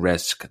taking the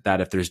risk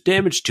that if there's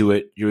damage to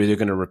it, you're either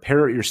going to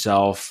repair it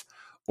yourself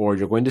or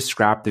you're going to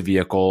scrap the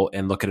vehicle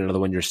and look at another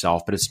one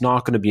yourself, but it's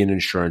not going to be an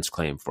insurance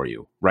claim for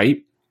you,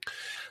 right?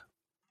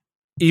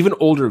 Even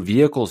older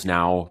vehicles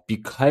now,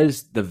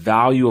 because the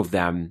value of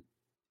them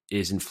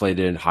is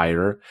inflated and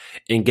higher,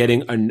 and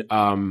getting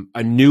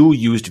a new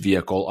used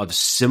vehicle of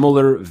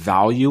similar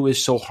value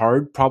is so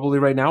hard probably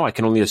right now. I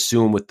can only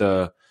assume with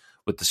the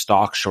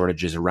stock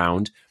shortages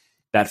around,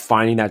 that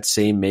finding that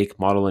same make,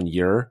 model, and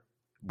year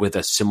with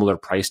a similar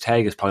price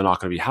tag is probably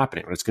not going to be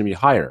happening, or it's going to be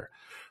higher.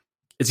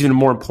 It's even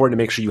more important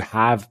to make sure you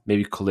have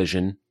maybe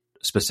collision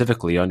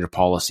specifically on your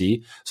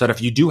policy, so that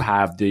if you do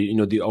have the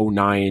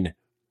 09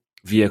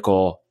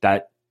 vehicle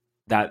that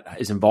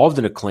is involved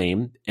in a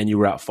claim and you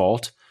were at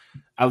fault,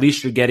 at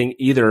least you're getting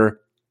either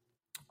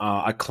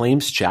a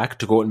claims check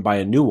to go out and buy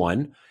a new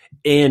one,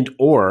 and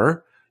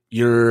or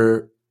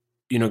you're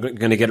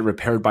going to get it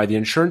repaired by the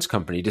insurance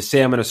company. To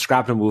say I'm going to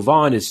scrap and move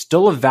on is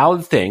still a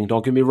valid thing.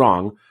 Don't get me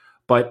wrong,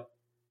 but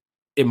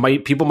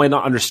people might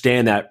not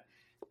understand that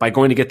by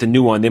going to get the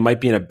new one, they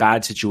might be in a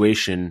bad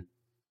situation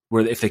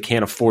where if they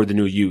can't afford the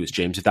new used,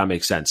 James, if that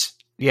makes sense.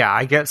 Yeah,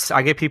 I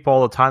get people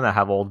all the time that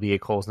have old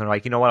vehicles and they're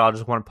like, you know what, I'll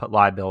just want to put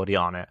liability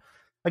on it.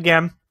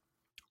 Again,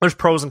 there's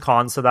pros and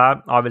cons to that.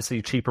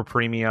 Obviously, cheaper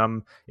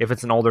premium. If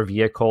it's an older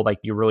vehicle, like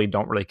you really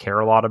don't really care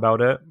a lot about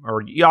it,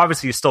 or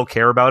you still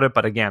care about it.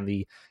 But again,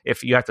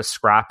 if you have to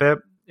scrap it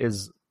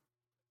is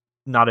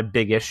not a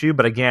big issue.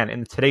 But again,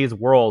 in today's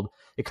world,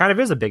 it kind of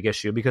is a big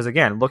issue because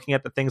again, looking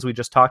at the things we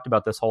just talked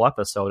about this whole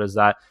episode is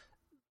that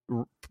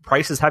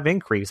prices have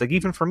increased. Like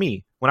even for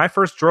me, when I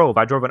first drove,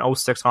 I drove an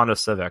 '06 Honda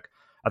Civic.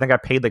 I think I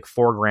paid like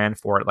 $4,000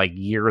 for it like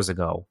years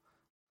ago.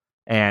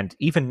 And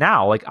even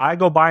now, like I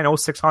go buy an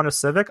 '06 Honda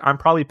Civic, I'm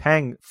probably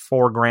paying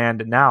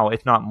 $4,000 now,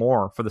 if not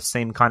more, for the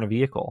same kind of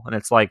vehicle. And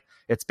it's like,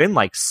 it's been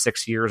like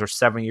 6 years or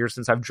 7 years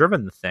since I've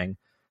driven the thing.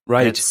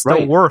 Right. And it's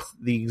still worth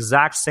the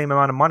exact same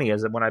amount of money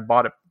as when I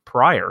bought it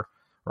prior.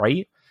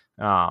 Right.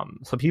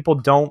 So people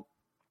don't,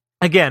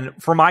 again,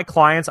 for my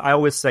clients, I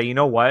always say, you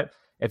know what?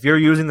 If you're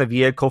using the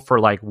vehicle for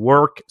like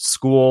work,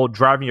 school,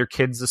 driving your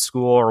kids to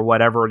school or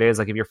whatever it is,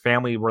 like if your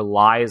family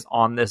relies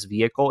on this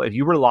vehicle, if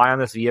you rely on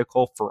this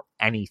vehicle for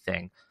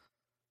anything,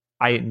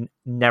 I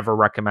never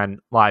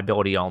recommend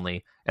liability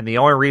only. And the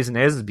only reason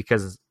is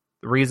because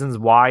the reasons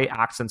why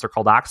accidents are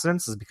called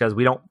accidents is because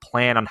we don't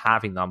plan on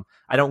having them.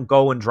 I don't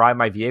go and drive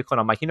my vehicle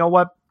and I'm like, you know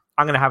what?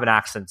 I'm going to have an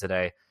accident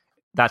today.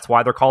 That's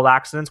why they're called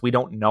accidents. We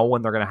don't know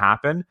when they're going to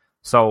happen.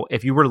 So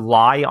if you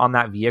rely on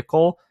that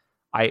vehicle,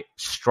 I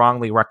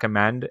strongly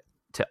recommend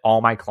to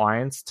all my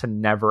clients to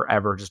never,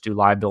 ever just do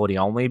liability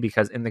only,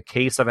 because in the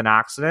case of an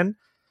accident,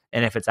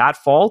 and if it's at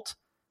fault,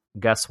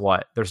 guess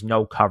what? There's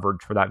no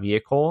coverage for that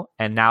vehicle.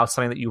 And now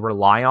something that you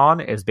rely on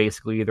is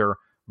basically either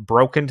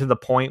broken to the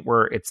point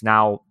where it's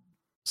now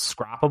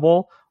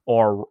scrappable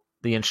or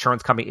the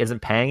insurance company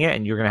isn't paying it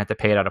and you're going to have to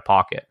pay it out of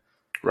pocket.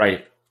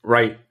 Right.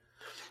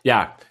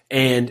 Yeah.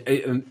 And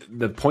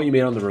the point you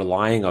made on the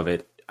relying of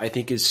it, I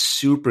think is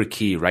super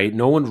key, right?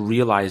 No one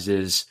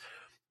realizes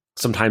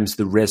sometimes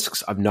the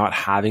risks of not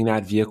having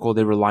that vehicle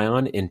they rely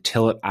on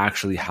until it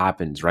actually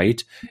happens,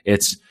 right?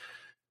 And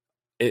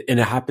it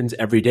happens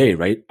every day,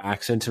 right?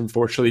 Accidents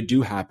unfortunately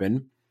do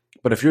happen.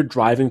 But if you're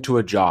driving to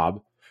a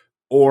job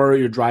or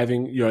you're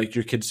driving your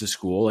kids to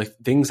school, like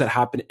things that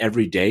happen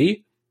every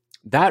day,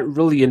 that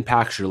really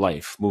impacts your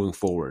life moving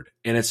forward.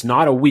 And it's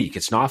not a week,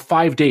 it's not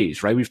 5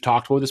 days, right? We've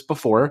talked about this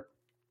before.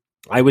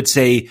 I would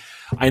say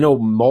I know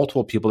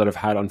multiple people that have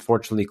had,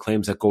 unfortunately,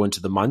 claims that go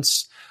into the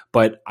months,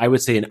 but I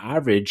would say an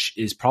average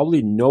is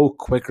probably no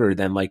quicker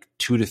than like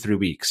 2 to 3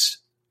 weeks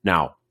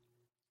now.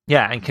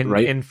 Yeah, and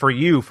and for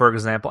you, for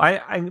example,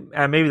 I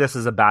maybe this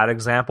is a bad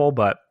example,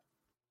 but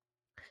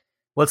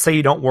let's say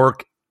you don't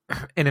work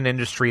in an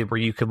industry where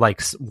you could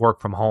like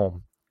work from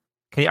home.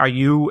 Are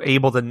you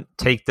able to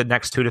take the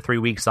next 2 to 3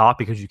 weeks off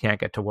because you can't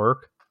get to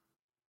work?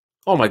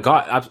 Oh my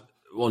God.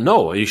 Well,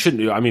 no, you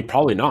shouldn't. I mean,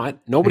 probably not.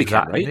 Nobody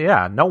can, right?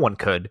 Yeah, no one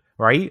could,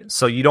 right?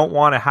 So you don't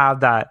want to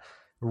have that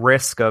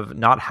risk of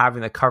not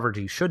having the coverage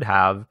you should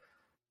have.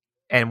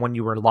 And when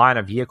you rely on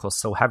a vehicle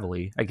so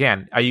heavily,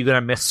 again, are you going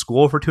to miss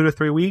school for 2 to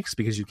 3 weeks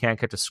because you can't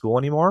get to school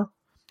anymore?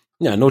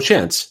 Yeah, no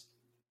chance.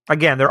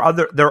 Again,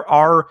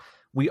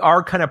 we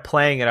are kind of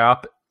playing it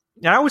up.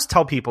 And I always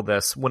tell people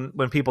this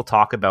when people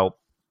talk about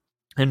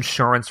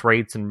insurance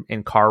rates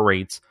and car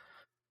rates.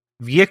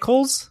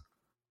 Vehicles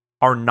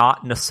are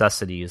not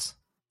necessities.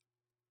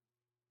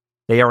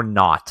 They are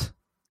not.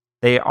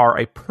 They are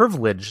a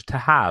privilege to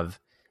have.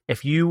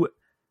 If you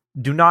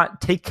do not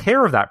take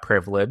care of that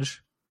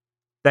privilege,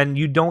 then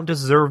you don't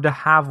deserve to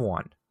have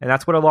one. And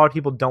that's what a lot of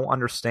people don't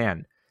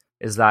understand,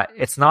 is that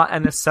it's not a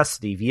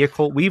necessity.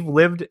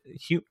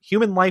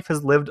 Human life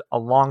has lived a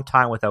long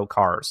time without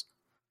cars.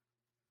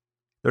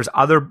 There's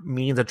other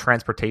means of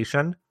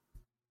transportation.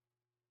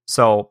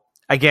 So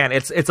again,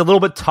 it's a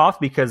little bit tough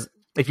because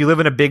if you live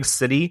in a big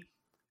city,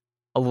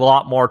 a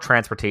lot more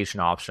transportation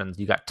options.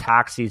 You got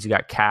taxis, you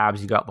got cabs,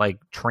 you got like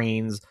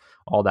trains,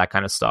 all that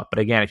kind of stuff. But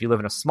again, if you live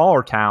in a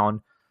smaller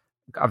town,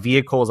 a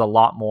vehicle is a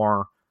lot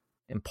more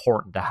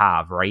important to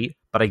have, right?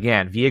 But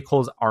again,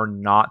 vehicles are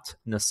not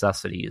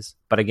necessities.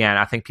 But again,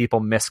 I think people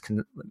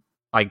misthink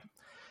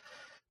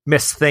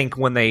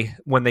when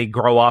they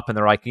grow up and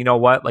they're like, you know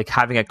what, like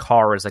having a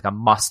car is like a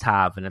must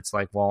have, and it's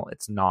like, well,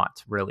 it's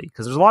not really,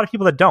 because there's a lot of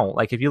people that don't.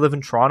 Like if you live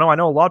in Toronto, I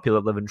know a lot of people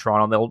that live in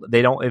Toronto,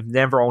 they've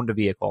never owned a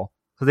vehicle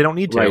because they don't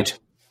need to.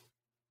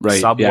 Right.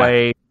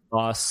 Subway, yeah.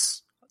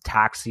 bus,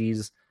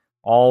 taxis,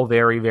 all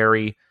very,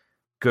 very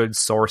good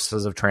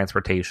sources of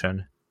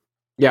transportation.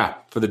 Yeah,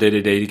 for the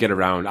day-to-day to get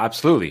around.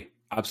 Absolutely.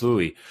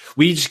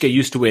 We just get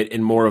used to it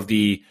in more of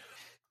the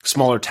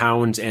smaller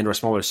towns and or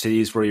smaller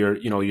cities where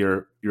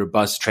your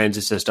bus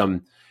transit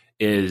system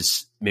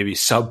is maybe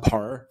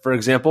subpar, for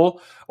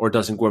example, or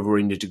doesn't go everywhere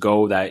you need to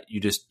go, that you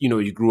just,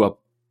 you grew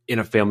up in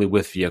a family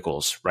with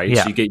vehicles, right?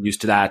 Yeah. So you get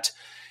used to that.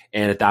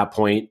 And at that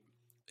point,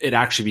 it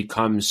actually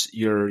becomes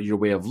your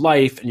way of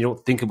life, and you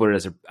don't think about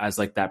it as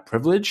like that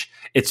privilege.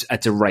 It's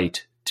a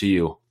right to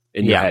you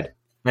in your head.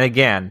 And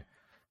again,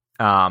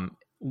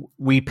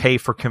 we pay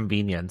for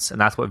convenience, and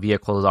that's what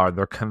vehicles are.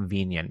 They're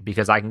convenient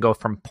because I can go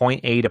from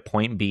point A to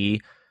point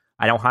B.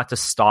 I don't have to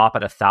stop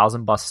at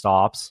 1,000 bus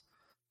stops,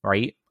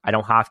 right? I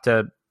don't have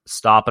to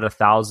stop at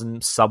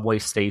 1,000 subway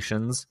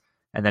stations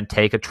and then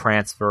take a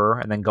transfer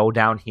and then go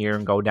down here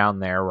and go down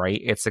there, right?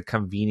 It's a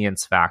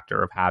convenience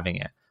factor of having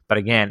it. But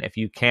again, if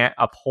you can't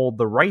uphold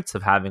the rights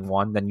of having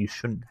one, then you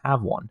shouldn't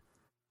have one.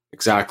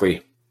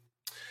 Exactly.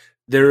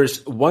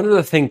 There's one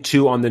other thing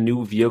too on the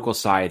new vehicle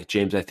side,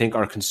 James, I think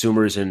our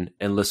consumers and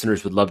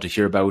listeners would love to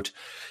hear about.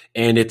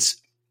 And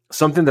it's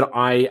something that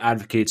I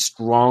advocate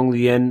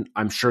strongly in.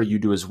 I'm sure you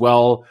do as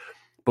well.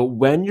 But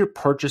when you're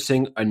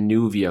purchasing a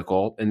new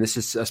vehicle, and this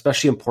is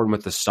especially important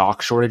with the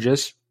stock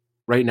shortages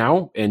right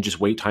now and just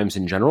wait times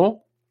in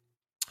general,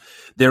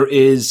 there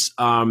is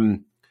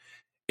an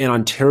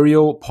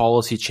Ontario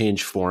policy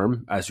change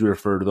form, as we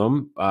refer to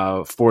them,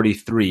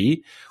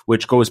 43,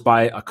 which goes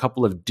by a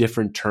couple of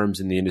different terms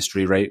in the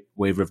industry, right?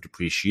 Waiver of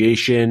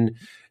depreciation,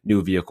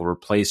 new vehicle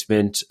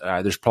replacement.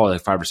 There's probably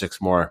like 5 or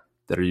 6 more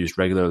that are used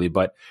regularly.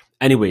 But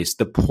anyways,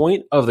 the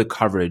point of the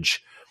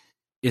coverage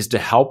is to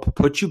help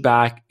put you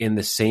back in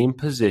the same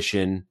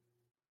position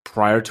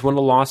prior to when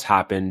a loss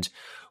happened,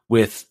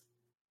 with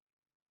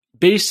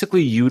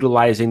basically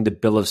utilizing the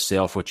bill of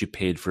sale for what you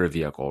paid for a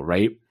vehicle,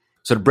 right?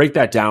 So to break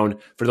that down,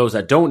 for those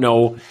that don't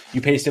know, you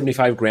pay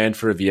 $75,000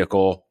 for a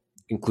vehicle,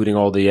 including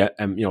all the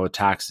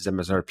taxes,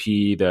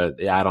 MSRP,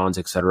 the add-ons,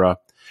 etc.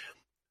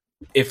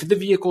 If the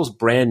vehicle is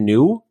brand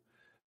new,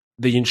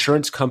 the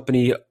insurance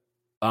company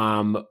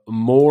will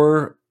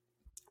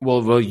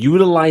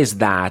utilize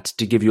that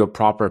to give you a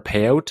proper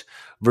payout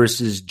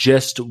versus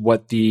just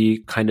what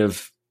the kind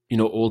of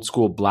old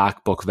school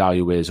black book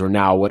value is, or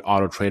now what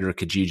Auto Trader,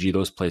 Kijiji,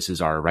 those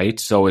places are, right?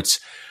 So it's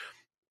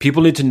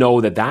people need to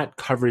know that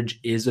coverage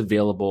is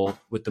available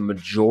with the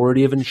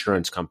majority of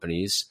insurance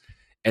companies,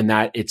 and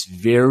that it's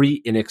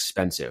very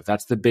inexpensive.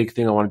 That's the big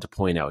thing I wanted to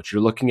point out.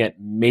 You're looking at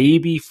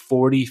maybe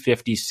 $40,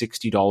 $50,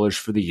 $60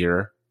 for the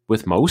year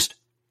with most,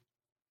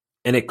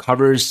 and it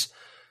covers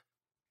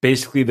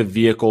basically the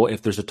vehicle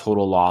if there's a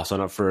total loss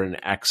on it for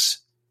an X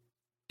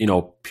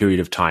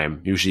period of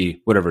time,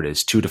 usually whatever it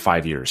is, 2 to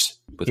 5 years.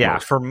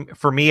 Most.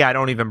 For me, I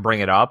don't even bring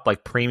it up.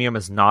 Like, premium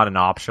is not an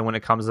option when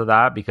it comes to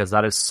that, because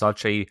that is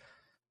such a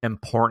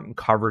important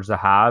coverage to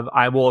have.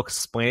 I will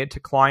explain it to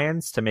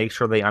clients to make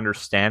sure they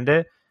understand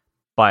it,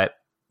 but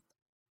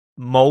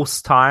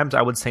most times,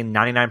 I would say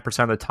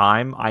 99% of the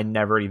time, I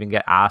never even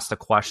get asked a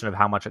question of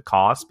how much it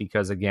costs,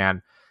 because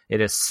again,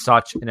 it is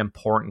such an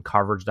important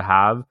coverage to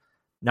have,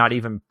 not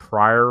even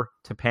prior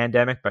to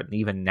pandemic, but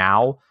even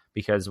now,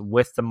 because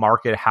with the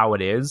market how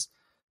it is,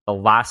 the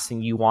last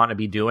thing you want to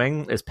be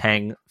doing is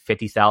paying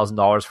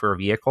 $50,000 for a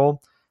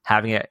vehicle,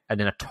 having it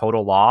in a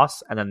total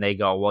loss, and then they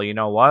go, well, you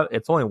know what?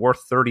 It's only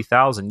worth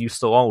 $30,000. You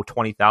still owe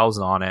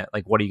 $20,000 on it.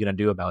 Like, what are you going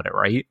to do about it,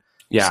 right?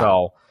 Yeah.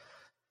 So,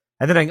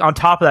 and then on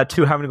top of that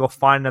too, having to go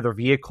find another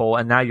vehicle,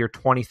 and now you're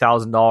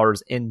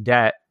 $20,000 in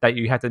debt that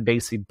you have to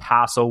basically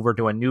pass over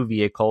to a new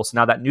vehicle. So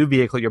now that new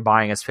vehicle you're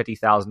buying is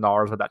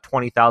 $50,000, but that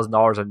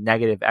 $20,000 of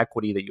negative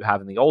equity that you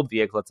have in the old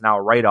vehicle, it's now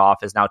a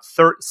write-off, is now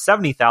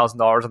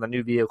 $70,000 on the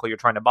new vehicle you're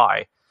trying to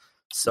buy.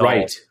 So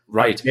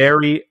right.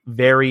 Very,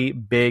 very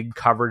big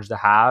coverage to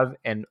have.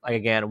 And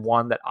again,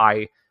 one that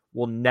I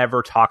will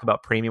never talk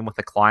about premium with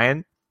a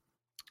client,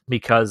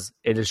 because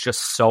it is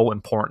just so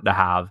important to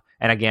have.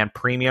 And again,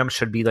 premium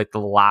should be like the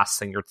last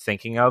thing you're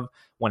thinking of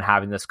when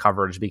having this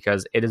coverage,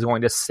 because it is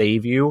going to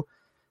save you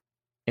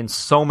in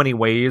so many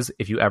ways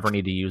if you ever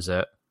need to use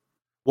it.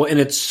 Well, and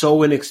it's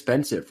so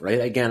inexpensive,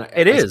 right? Again,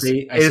 I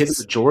say the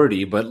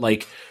majority, but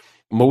like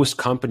most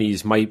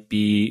companies might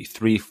be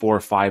 $3,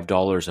 $4,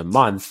 $5 a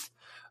month.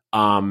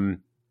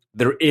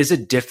 There is a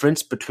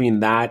difference between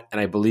that and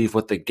I believe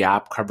what the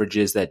gap coverage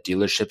is that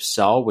dealerships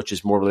sell, which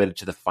is more related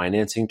to the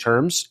financing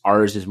terms.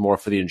 Ours is more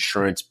for the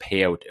insurance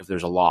payout if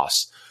there's a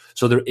loss.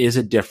 So there is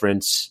a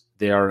difference.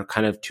 They are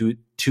kind of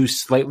two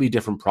slightly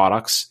different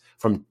products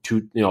from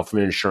an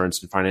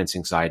insurance and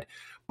financing side.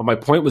 But my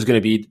point was going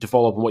to be to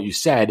follow up on what you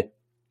said,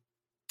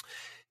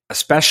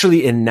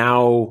 especially in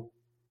now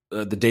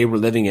the day we're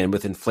living in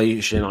with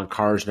inflation on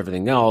cars and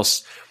everything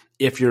else.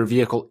 If your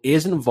vehicle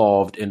is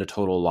involved in a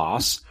total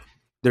loss,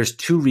 there's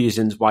 2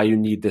 reasons why you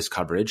need this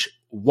coverage.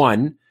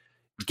 One,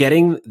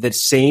 getting the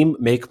same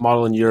make,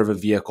 model, and year of a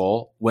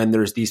vehicle when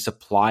there's these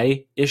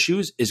supply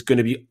issues is going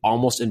to be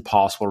almost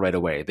impossible right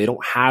away. They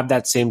don't have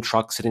that same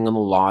truck sitting on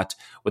the lot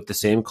with the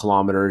same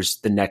kilometers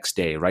the next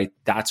day, right?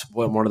 That's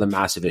one of the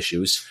massive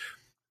issues.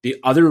 The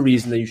other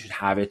reason that you should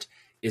have it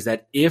is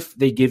that if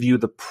they give you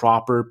the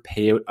proper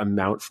payout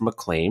amount from a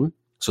claim,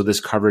 so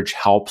this coverage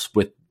helps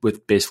with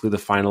basically the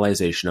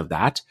finalization of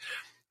that,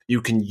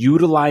 you can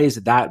utilize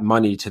that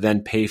money to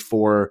then pay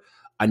for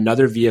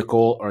another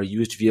vehicle or a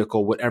used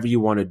vehicle, whatever you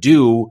want to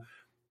do,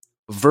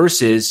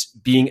 versus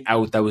being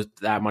out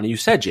that money you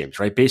said, James,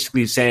 right?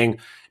 Basically saying,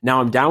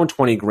 now I'm down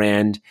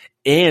 $20,000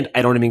 and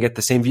I don't even get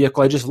the same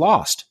vehicle I just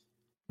lost.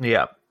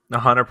 Yeah,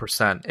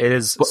 100%. It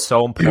is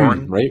so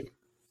important, right?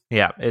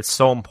 Yeah, it's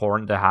so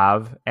important to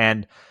have.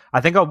 And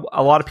I think a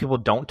lot of people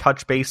don't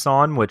touch base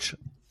on, which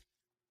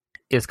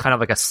is kind of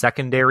like a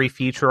secondary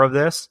feature of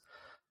this.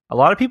 A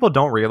lot of people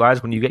don't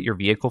realize when you get your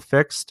vehicle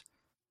fixed,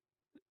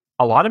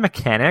 a lot of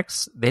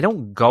mechanics, they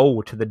don't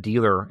go to the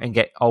dealer and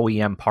get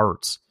OEM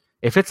parts.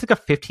 If it's like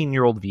a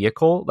 15-year-old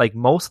vehicle, like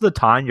most of the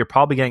time, you're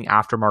probably getting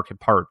aftermarket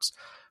parts.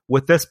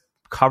 With this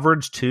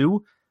coverage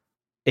too,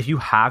 if you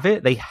have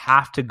it, they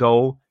have to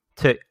go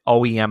to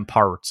OEM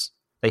parts.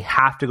 They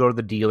have to go to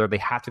the dealer. They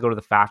have to go to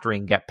the factory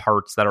and get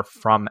parts that are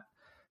from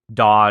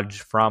Dodge,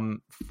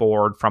 from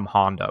Ford, from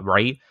Honda,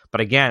 right?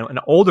 But again, an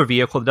older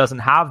vehicle that doesn't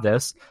have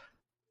this,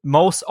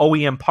 most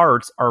OEM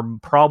parts are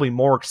probably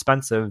more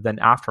expensive than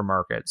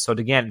aftermarket. So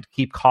to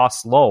keep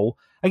costs low,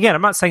 again,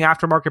 I'm not saying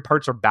aftermarket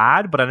parts are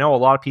bad, but I know a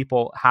lot of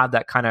people have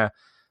that kind of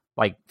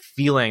like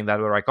feeling that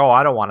they're like, oh,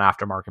 I don't want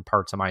aftermarket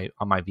parts on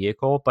my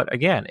vehicle. But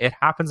again, it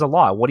happens a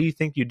lot. What do you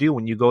think you do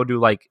when you go to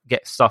like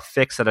get stuff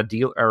fixed at a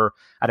deal or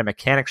at a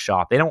mechanic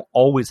shop? They don't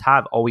always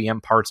have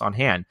OEM parts on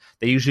hand.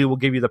 They usually will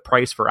give you the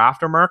price for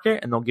aftermarket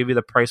and they'll give you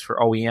the price for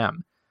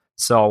OEM.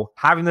 So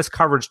having this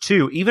coverage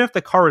too, even if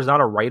the car is not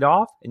a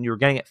write-off and you're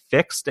getting it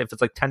fixed, if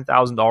it's like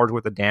 $10,000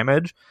 worth of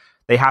damage,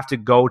 they have to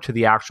go to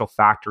the actual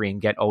factory and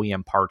get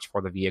OEM parts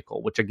for the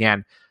vehicle, which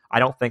again,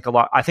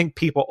 I think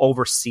people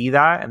oversee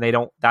that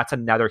and that's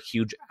another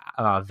huge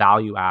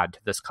value add to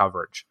this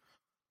coverage.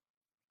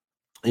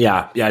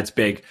 Yeah, it's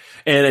big.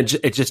 And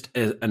it just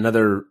is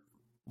another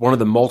one of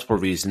the multiple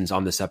reasons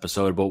on this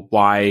episode about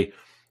why,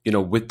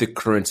 with the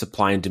current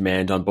supply and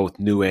demand on both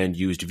new and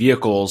used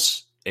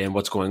vehicles and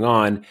what's going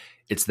on,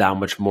 it's that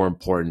much more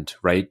important,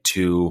 right?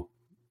 To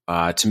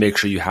make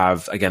sure you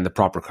have, again, the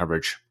proper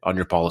coverage on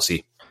your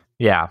policy.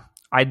 Yeah.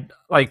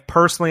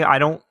 Personally, I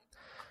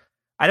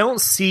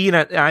don't see, and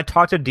I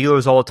talk to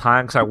dealers all the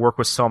time because I work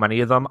with so many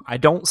of them. I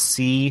don't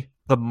see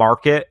the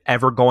market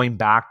ever going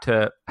back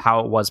to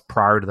how it was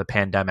prior to the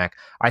pandemic.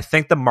 I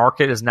think the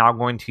market is now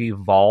going to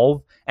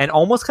evolve and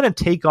almost going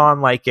to take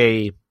on like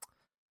a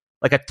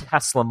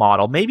Tesla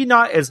model. Maybe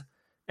not as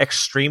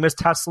extreme as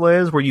Tesla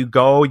is, where you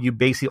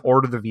basically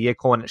order the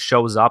vehicle and it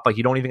shows up. Like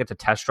you don't even get to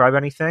test drive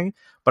anything.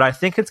 But I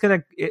think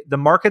the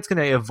market's going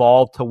to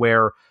evolve to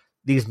where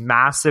these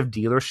massive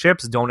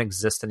dealerships don't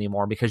exist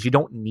anymore because you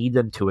don't need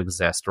them to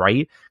exist,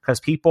 right? Because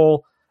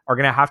people are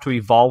going to have to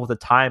evolve with the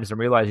times and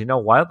realize, you know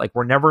what? Like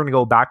we're never going to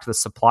go back to the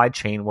supply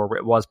chain where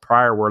it was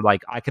prior, where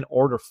like I can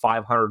order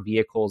 500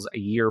 vehicles a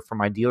year from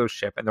my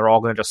dealership and they're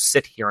all going to just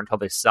sit here until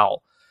they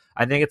sell.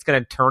 I think it's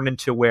going to turn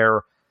into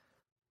where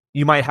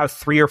you might have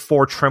 3 or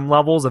 4 trim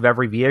levels of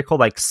every vehicle,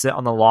 like sit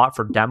on the lot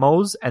for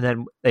demos. And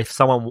then if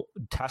someone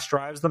test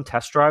drives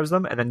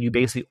them, and then you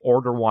basically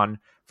order one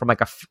from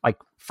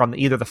from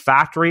either the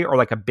factory or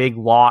like a big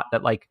lot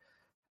that like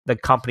the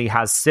company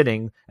has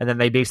sitting, and then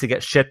they basically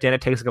get shipped in.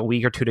 It takes like a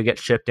week or 2 to get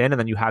shipped in, and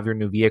then you have your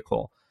new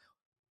vehicle.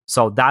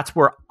 So that's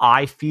where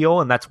I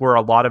feel, and that's where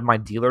a lot of my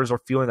dealers are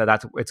feeling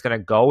that it's going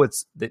to go.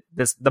 It's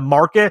the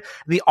market,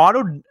 the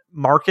auto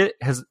market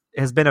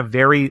has been a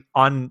very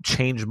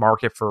unchanged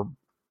market for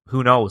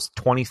who knows,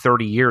 20,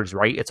 30 years,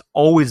 right? It's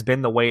always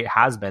been the way it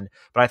has been.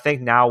 But I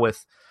think now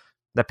with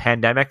the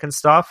pandemic and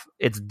stuff,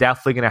 it's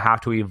definitely going to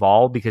have to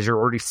evolve because you're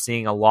already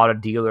seeing a lot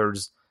of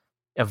dealers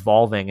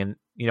evolving. And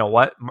you know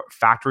what?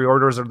 Factory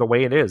orders are the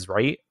way it is,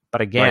 right?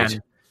 But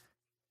again,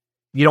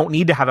 You don't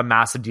need to have a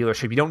massive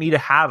dealership. You don't need to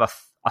have a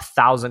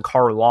 1,000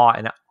 car lot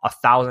and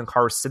 1,000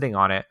 cars sitting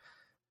on it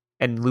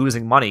and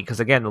losing money. Because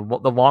again,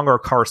 the longer a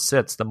car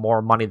sits, the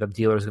more money the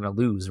dealer is going to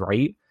lose,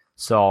 right?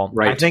 So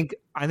I think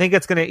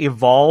it's going to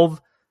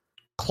evolve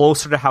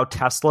closer to how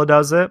Tesla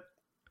does it,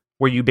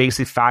 where you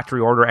basically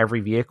factory order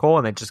every vehicle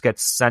and it just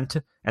gets sent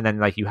and then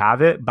like you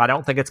have it. But I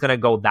don't think it's going to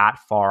go that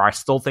far. I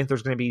still think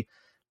there's going to be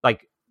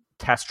like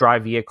test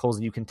drive vehicles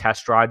that you can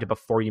test drive to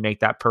before you make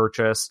that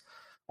purchase,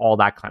 all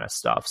that kind of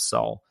stuff.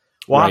 So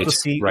we'll have to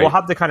see. We'll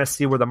have to kind of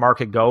see where the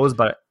market goes,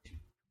 but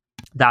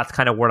that's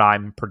kind of what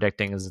I'm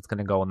predicting is it's going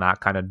to go in that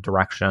kind of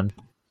direction.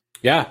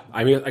 Yeah,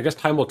 I mean, I guess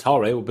time will tell,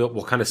 right?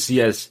 We'll kind of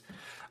see as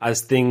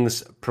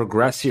things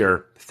progress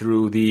here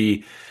through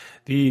the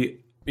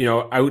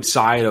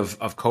outside of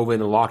COVID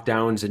and the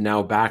lockdowns and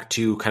now back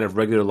to kind of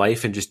regular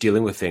life and just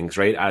dealing with things,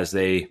 right, as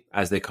they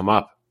come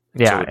up.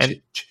 Yeah, so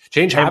and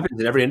change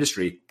happens in every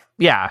industry.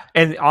 Yeah,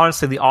 and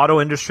honestly, the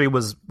auto industry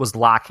was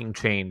lacking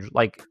change.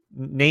 Like,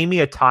 name me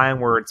a time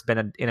where it's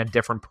been in a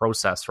different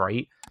process,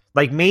 right?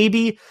 Like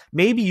maybe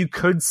you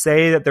could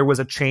say that there was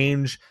a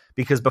change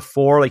because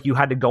before, like you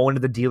had to go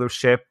into the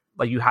dealership,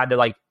 like you had to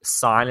like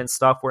sign and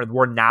stuff.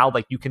 Where now,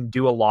 like you can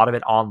do a lot of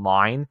it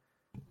online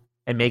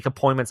and make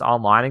appointments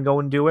online and go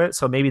and do it.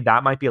 So maybe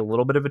that might be a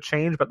little bit of a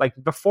change. But like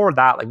before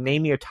that, like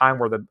name me a time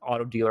where the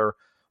auto dealer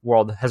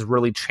world has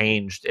really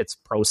changed its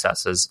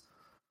processes.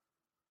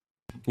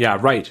 Yeah,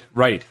 right.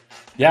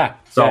 Yeah.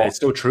 So it's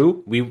so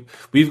true.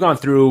 We've gone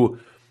through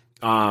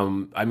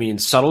I mean,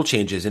 subtle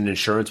changes in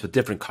insurance with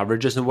different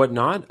coverages and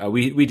whatnot.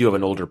 We do have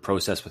an older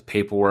process with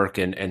paperwork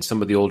and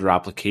some of the older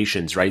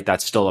applications, right?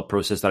 That's still a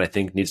process that I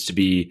think needs to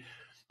be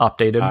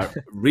updated.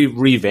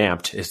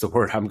 Revamped is the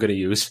word I'm going to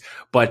use.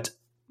 But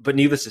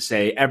needless to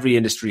say, every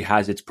industry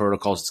has its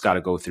protocols it's got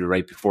to go through,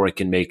 right, before it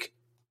can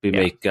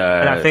and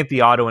I think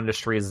the auto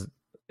industry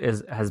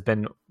has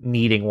been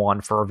needing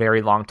one for a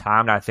very long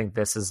time, and I think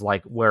this is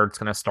like where it's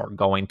going to start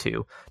going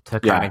to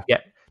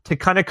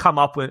kind of come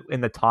up with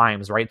in the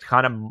times, right? To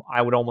kind of,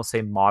 I would almost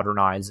say,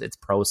 modernize its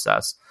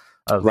process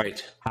of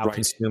how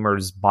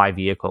consumers buy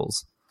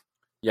vehicles.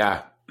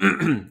 Yeah.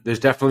 There's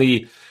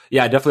definitely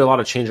a lot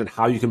of change on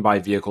how you can buy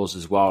vehicles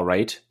as well,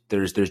 right?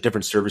 There's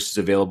different services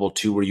available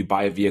too, where you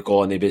buy a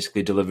vehicle and they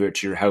basically deliver it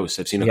to your house.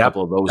 I've seen a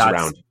couple of those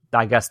around.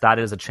 I guess that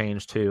is a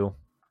change too.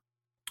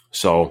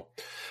 So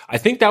I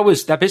think that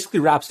basically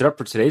wraps it up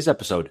for today's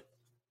episode.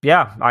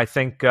 Yeah, I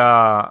think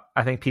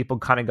people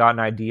kind of got an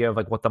idea of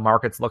like what the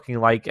market's looking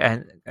like,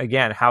 and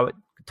again, how it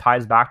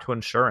ties back to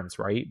insurance,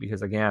 right?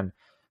 Because again,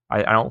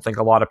 I don't think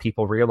a lot of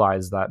people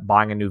realize that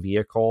buying a new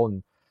vehicle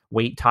and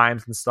wait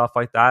times and stuff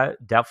like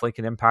that definitely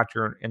can impact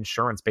your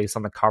insurance based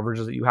on the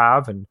coverages that you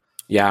have. And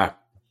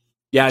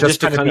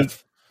just to kind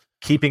of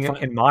keeping it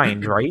in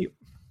mind, right?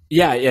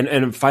 Yeah,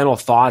 and final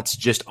thoughts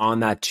just on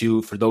that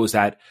too, for those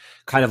that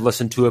kind of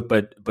listen to it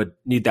but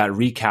need that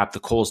recap, the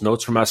Cole's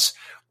notes from us.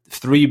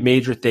 3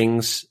 major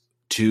things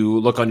to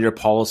look on your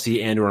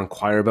policy and or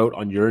inquire about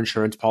on your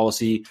insurance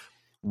policy.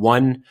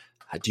 1,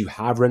 do you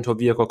have rental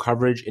vehicle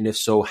coverage? And if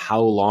so,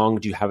 how long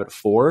do you have it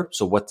for?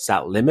 So what's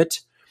that limit?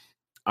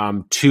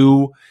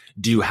 2,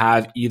 do you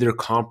have either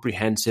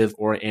comprehensive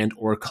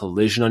or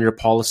collision on your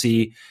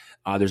policy?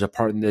 There's a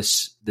part in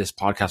this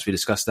podcast we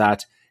discussed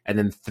that. And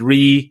then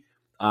 3,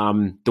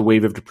 the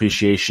waiver of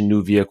depreciation,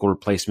 new vehicle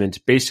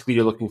replacement. Basically,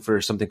 you're looking for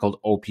something called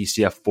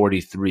OPCF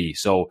 43.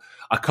 So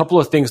a couple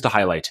of things to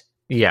highlight.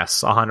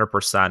 Yes,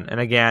 100%. And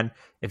again,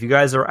 if you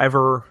guys are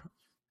ever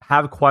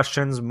have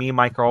questions, me and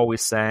Mike are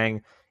always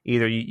saying,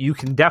 either you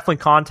can definitely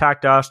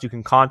contact us, you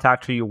can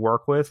contact who you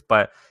work with,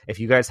 but if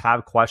you guys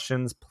have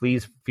questions,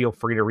 please feel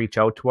free to reach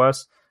out to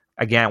us.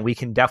 Again, we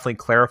can definitely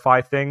clarify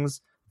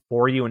things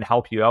for you and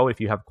help you out if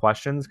you have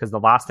questions, because the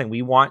last thing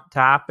we want to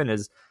happen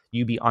is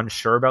you be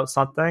unsure about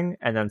something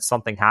and then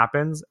something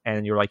happens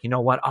and you're like, you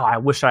know what? Oh, I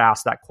wish I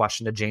asked that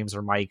question to James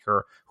or Mike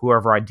or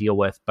whoever I deal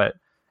with,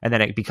 and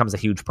then it becomes a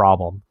huge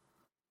problem.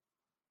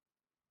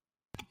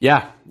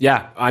 Yeah.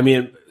 I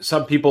mean,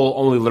 some people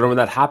only learn when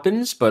that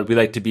happens, but we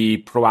like to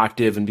be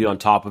proactive and be on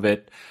top of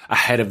it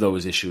ahead of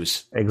those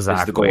issues.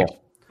 Exactly. Is the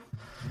goal.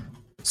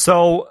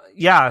 So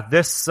yeah,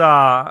 this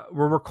we're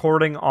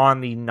recording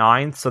on the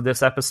 9th, so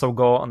this episode will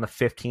go on the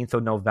 15th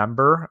of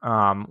November.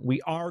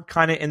 We are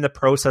kind of in the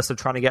process of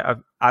trying to get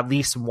at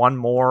least one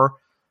more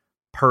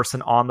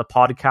person on the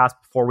podcast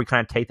before we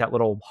kind of take that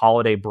little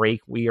holiday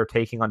break we are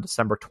taking on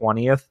December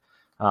 20th.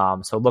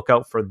 So look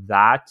out for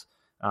that.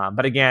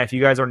 But again, if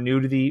you guys are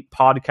new to the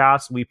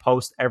podcast, we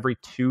post every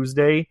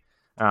Tuesday.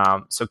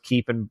 So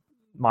keep in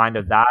mind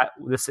of that.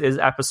 This is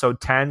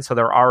episode 10, so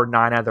there are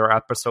 9 other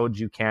episodes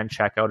you can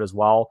check out as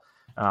well.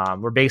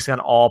 We're basically on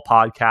all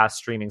podcast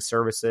streaming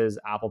services: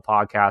 Apple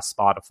Podcasts,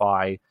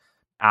 Spotify,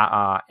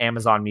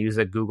 Amazon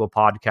Music, Google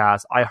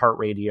Podcasts,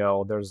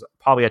 iHeartRadio. There's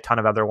probably a ton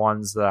of other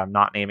ones that I'm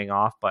not naming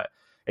off, but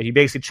if you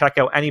basically check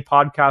out any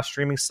podcast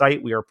streaming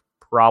site, we are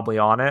probably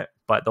on it,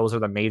 but those are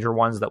the major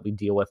ones that we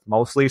deal with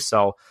mostly.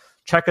 So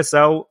check us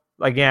out.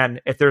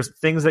 Again, if there's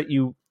things that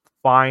you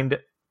find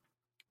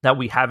that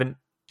we haven't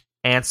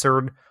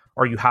answered,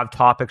 or you have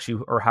topics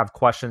or have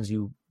questions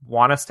you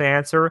want us to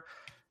answer,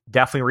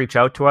 definitely reach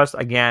out to us.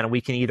 Again, we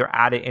can either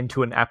add it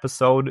into an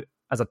episode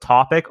as a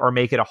topic or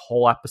make it a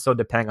whole episode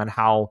depending on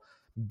how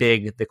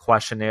big the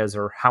question is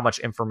or how much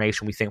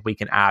information we think we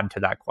can add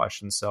to that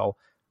question. So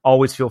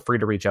always feel free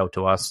to reach out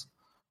to us.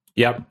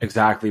 Yep,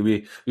 exactly.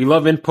 We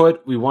love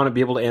input. We want to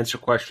be able to answer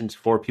questions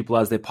for people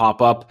as they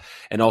pop up,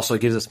 and also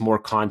it gives us more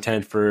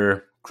content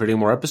for creating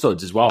more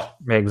episodes as well.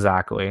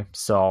 Exactly.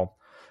 So,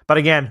 but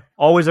again,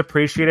 always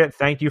appreciate it.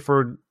 Thank you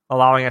for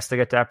allowing us to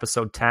get to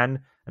episode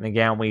 10. And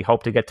again, we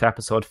hope to get to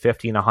episode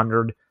 50 and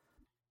 100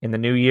 in the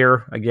new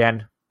year.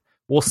 Again,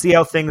 we'll see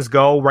how things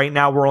go. Right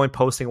now, we're only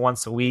posting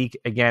once a week.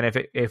 Again,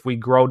 if we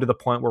grow to the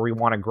point where we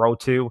want to grow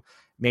to,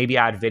 maybe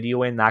add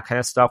video in, that kind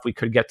of stuff, we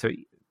could get to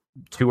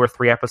 2 or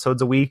 3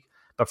 episodes a week.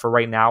 But for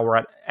right now, we're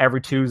at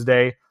every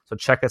Tuesday. So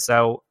check us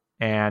out.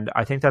 And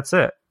I think that's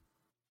it.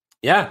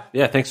 Yeah.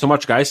 Thanks so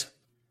much, guys.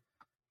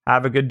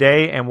 Have a good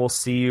day, and we'll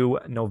see you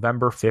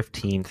November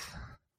 15th.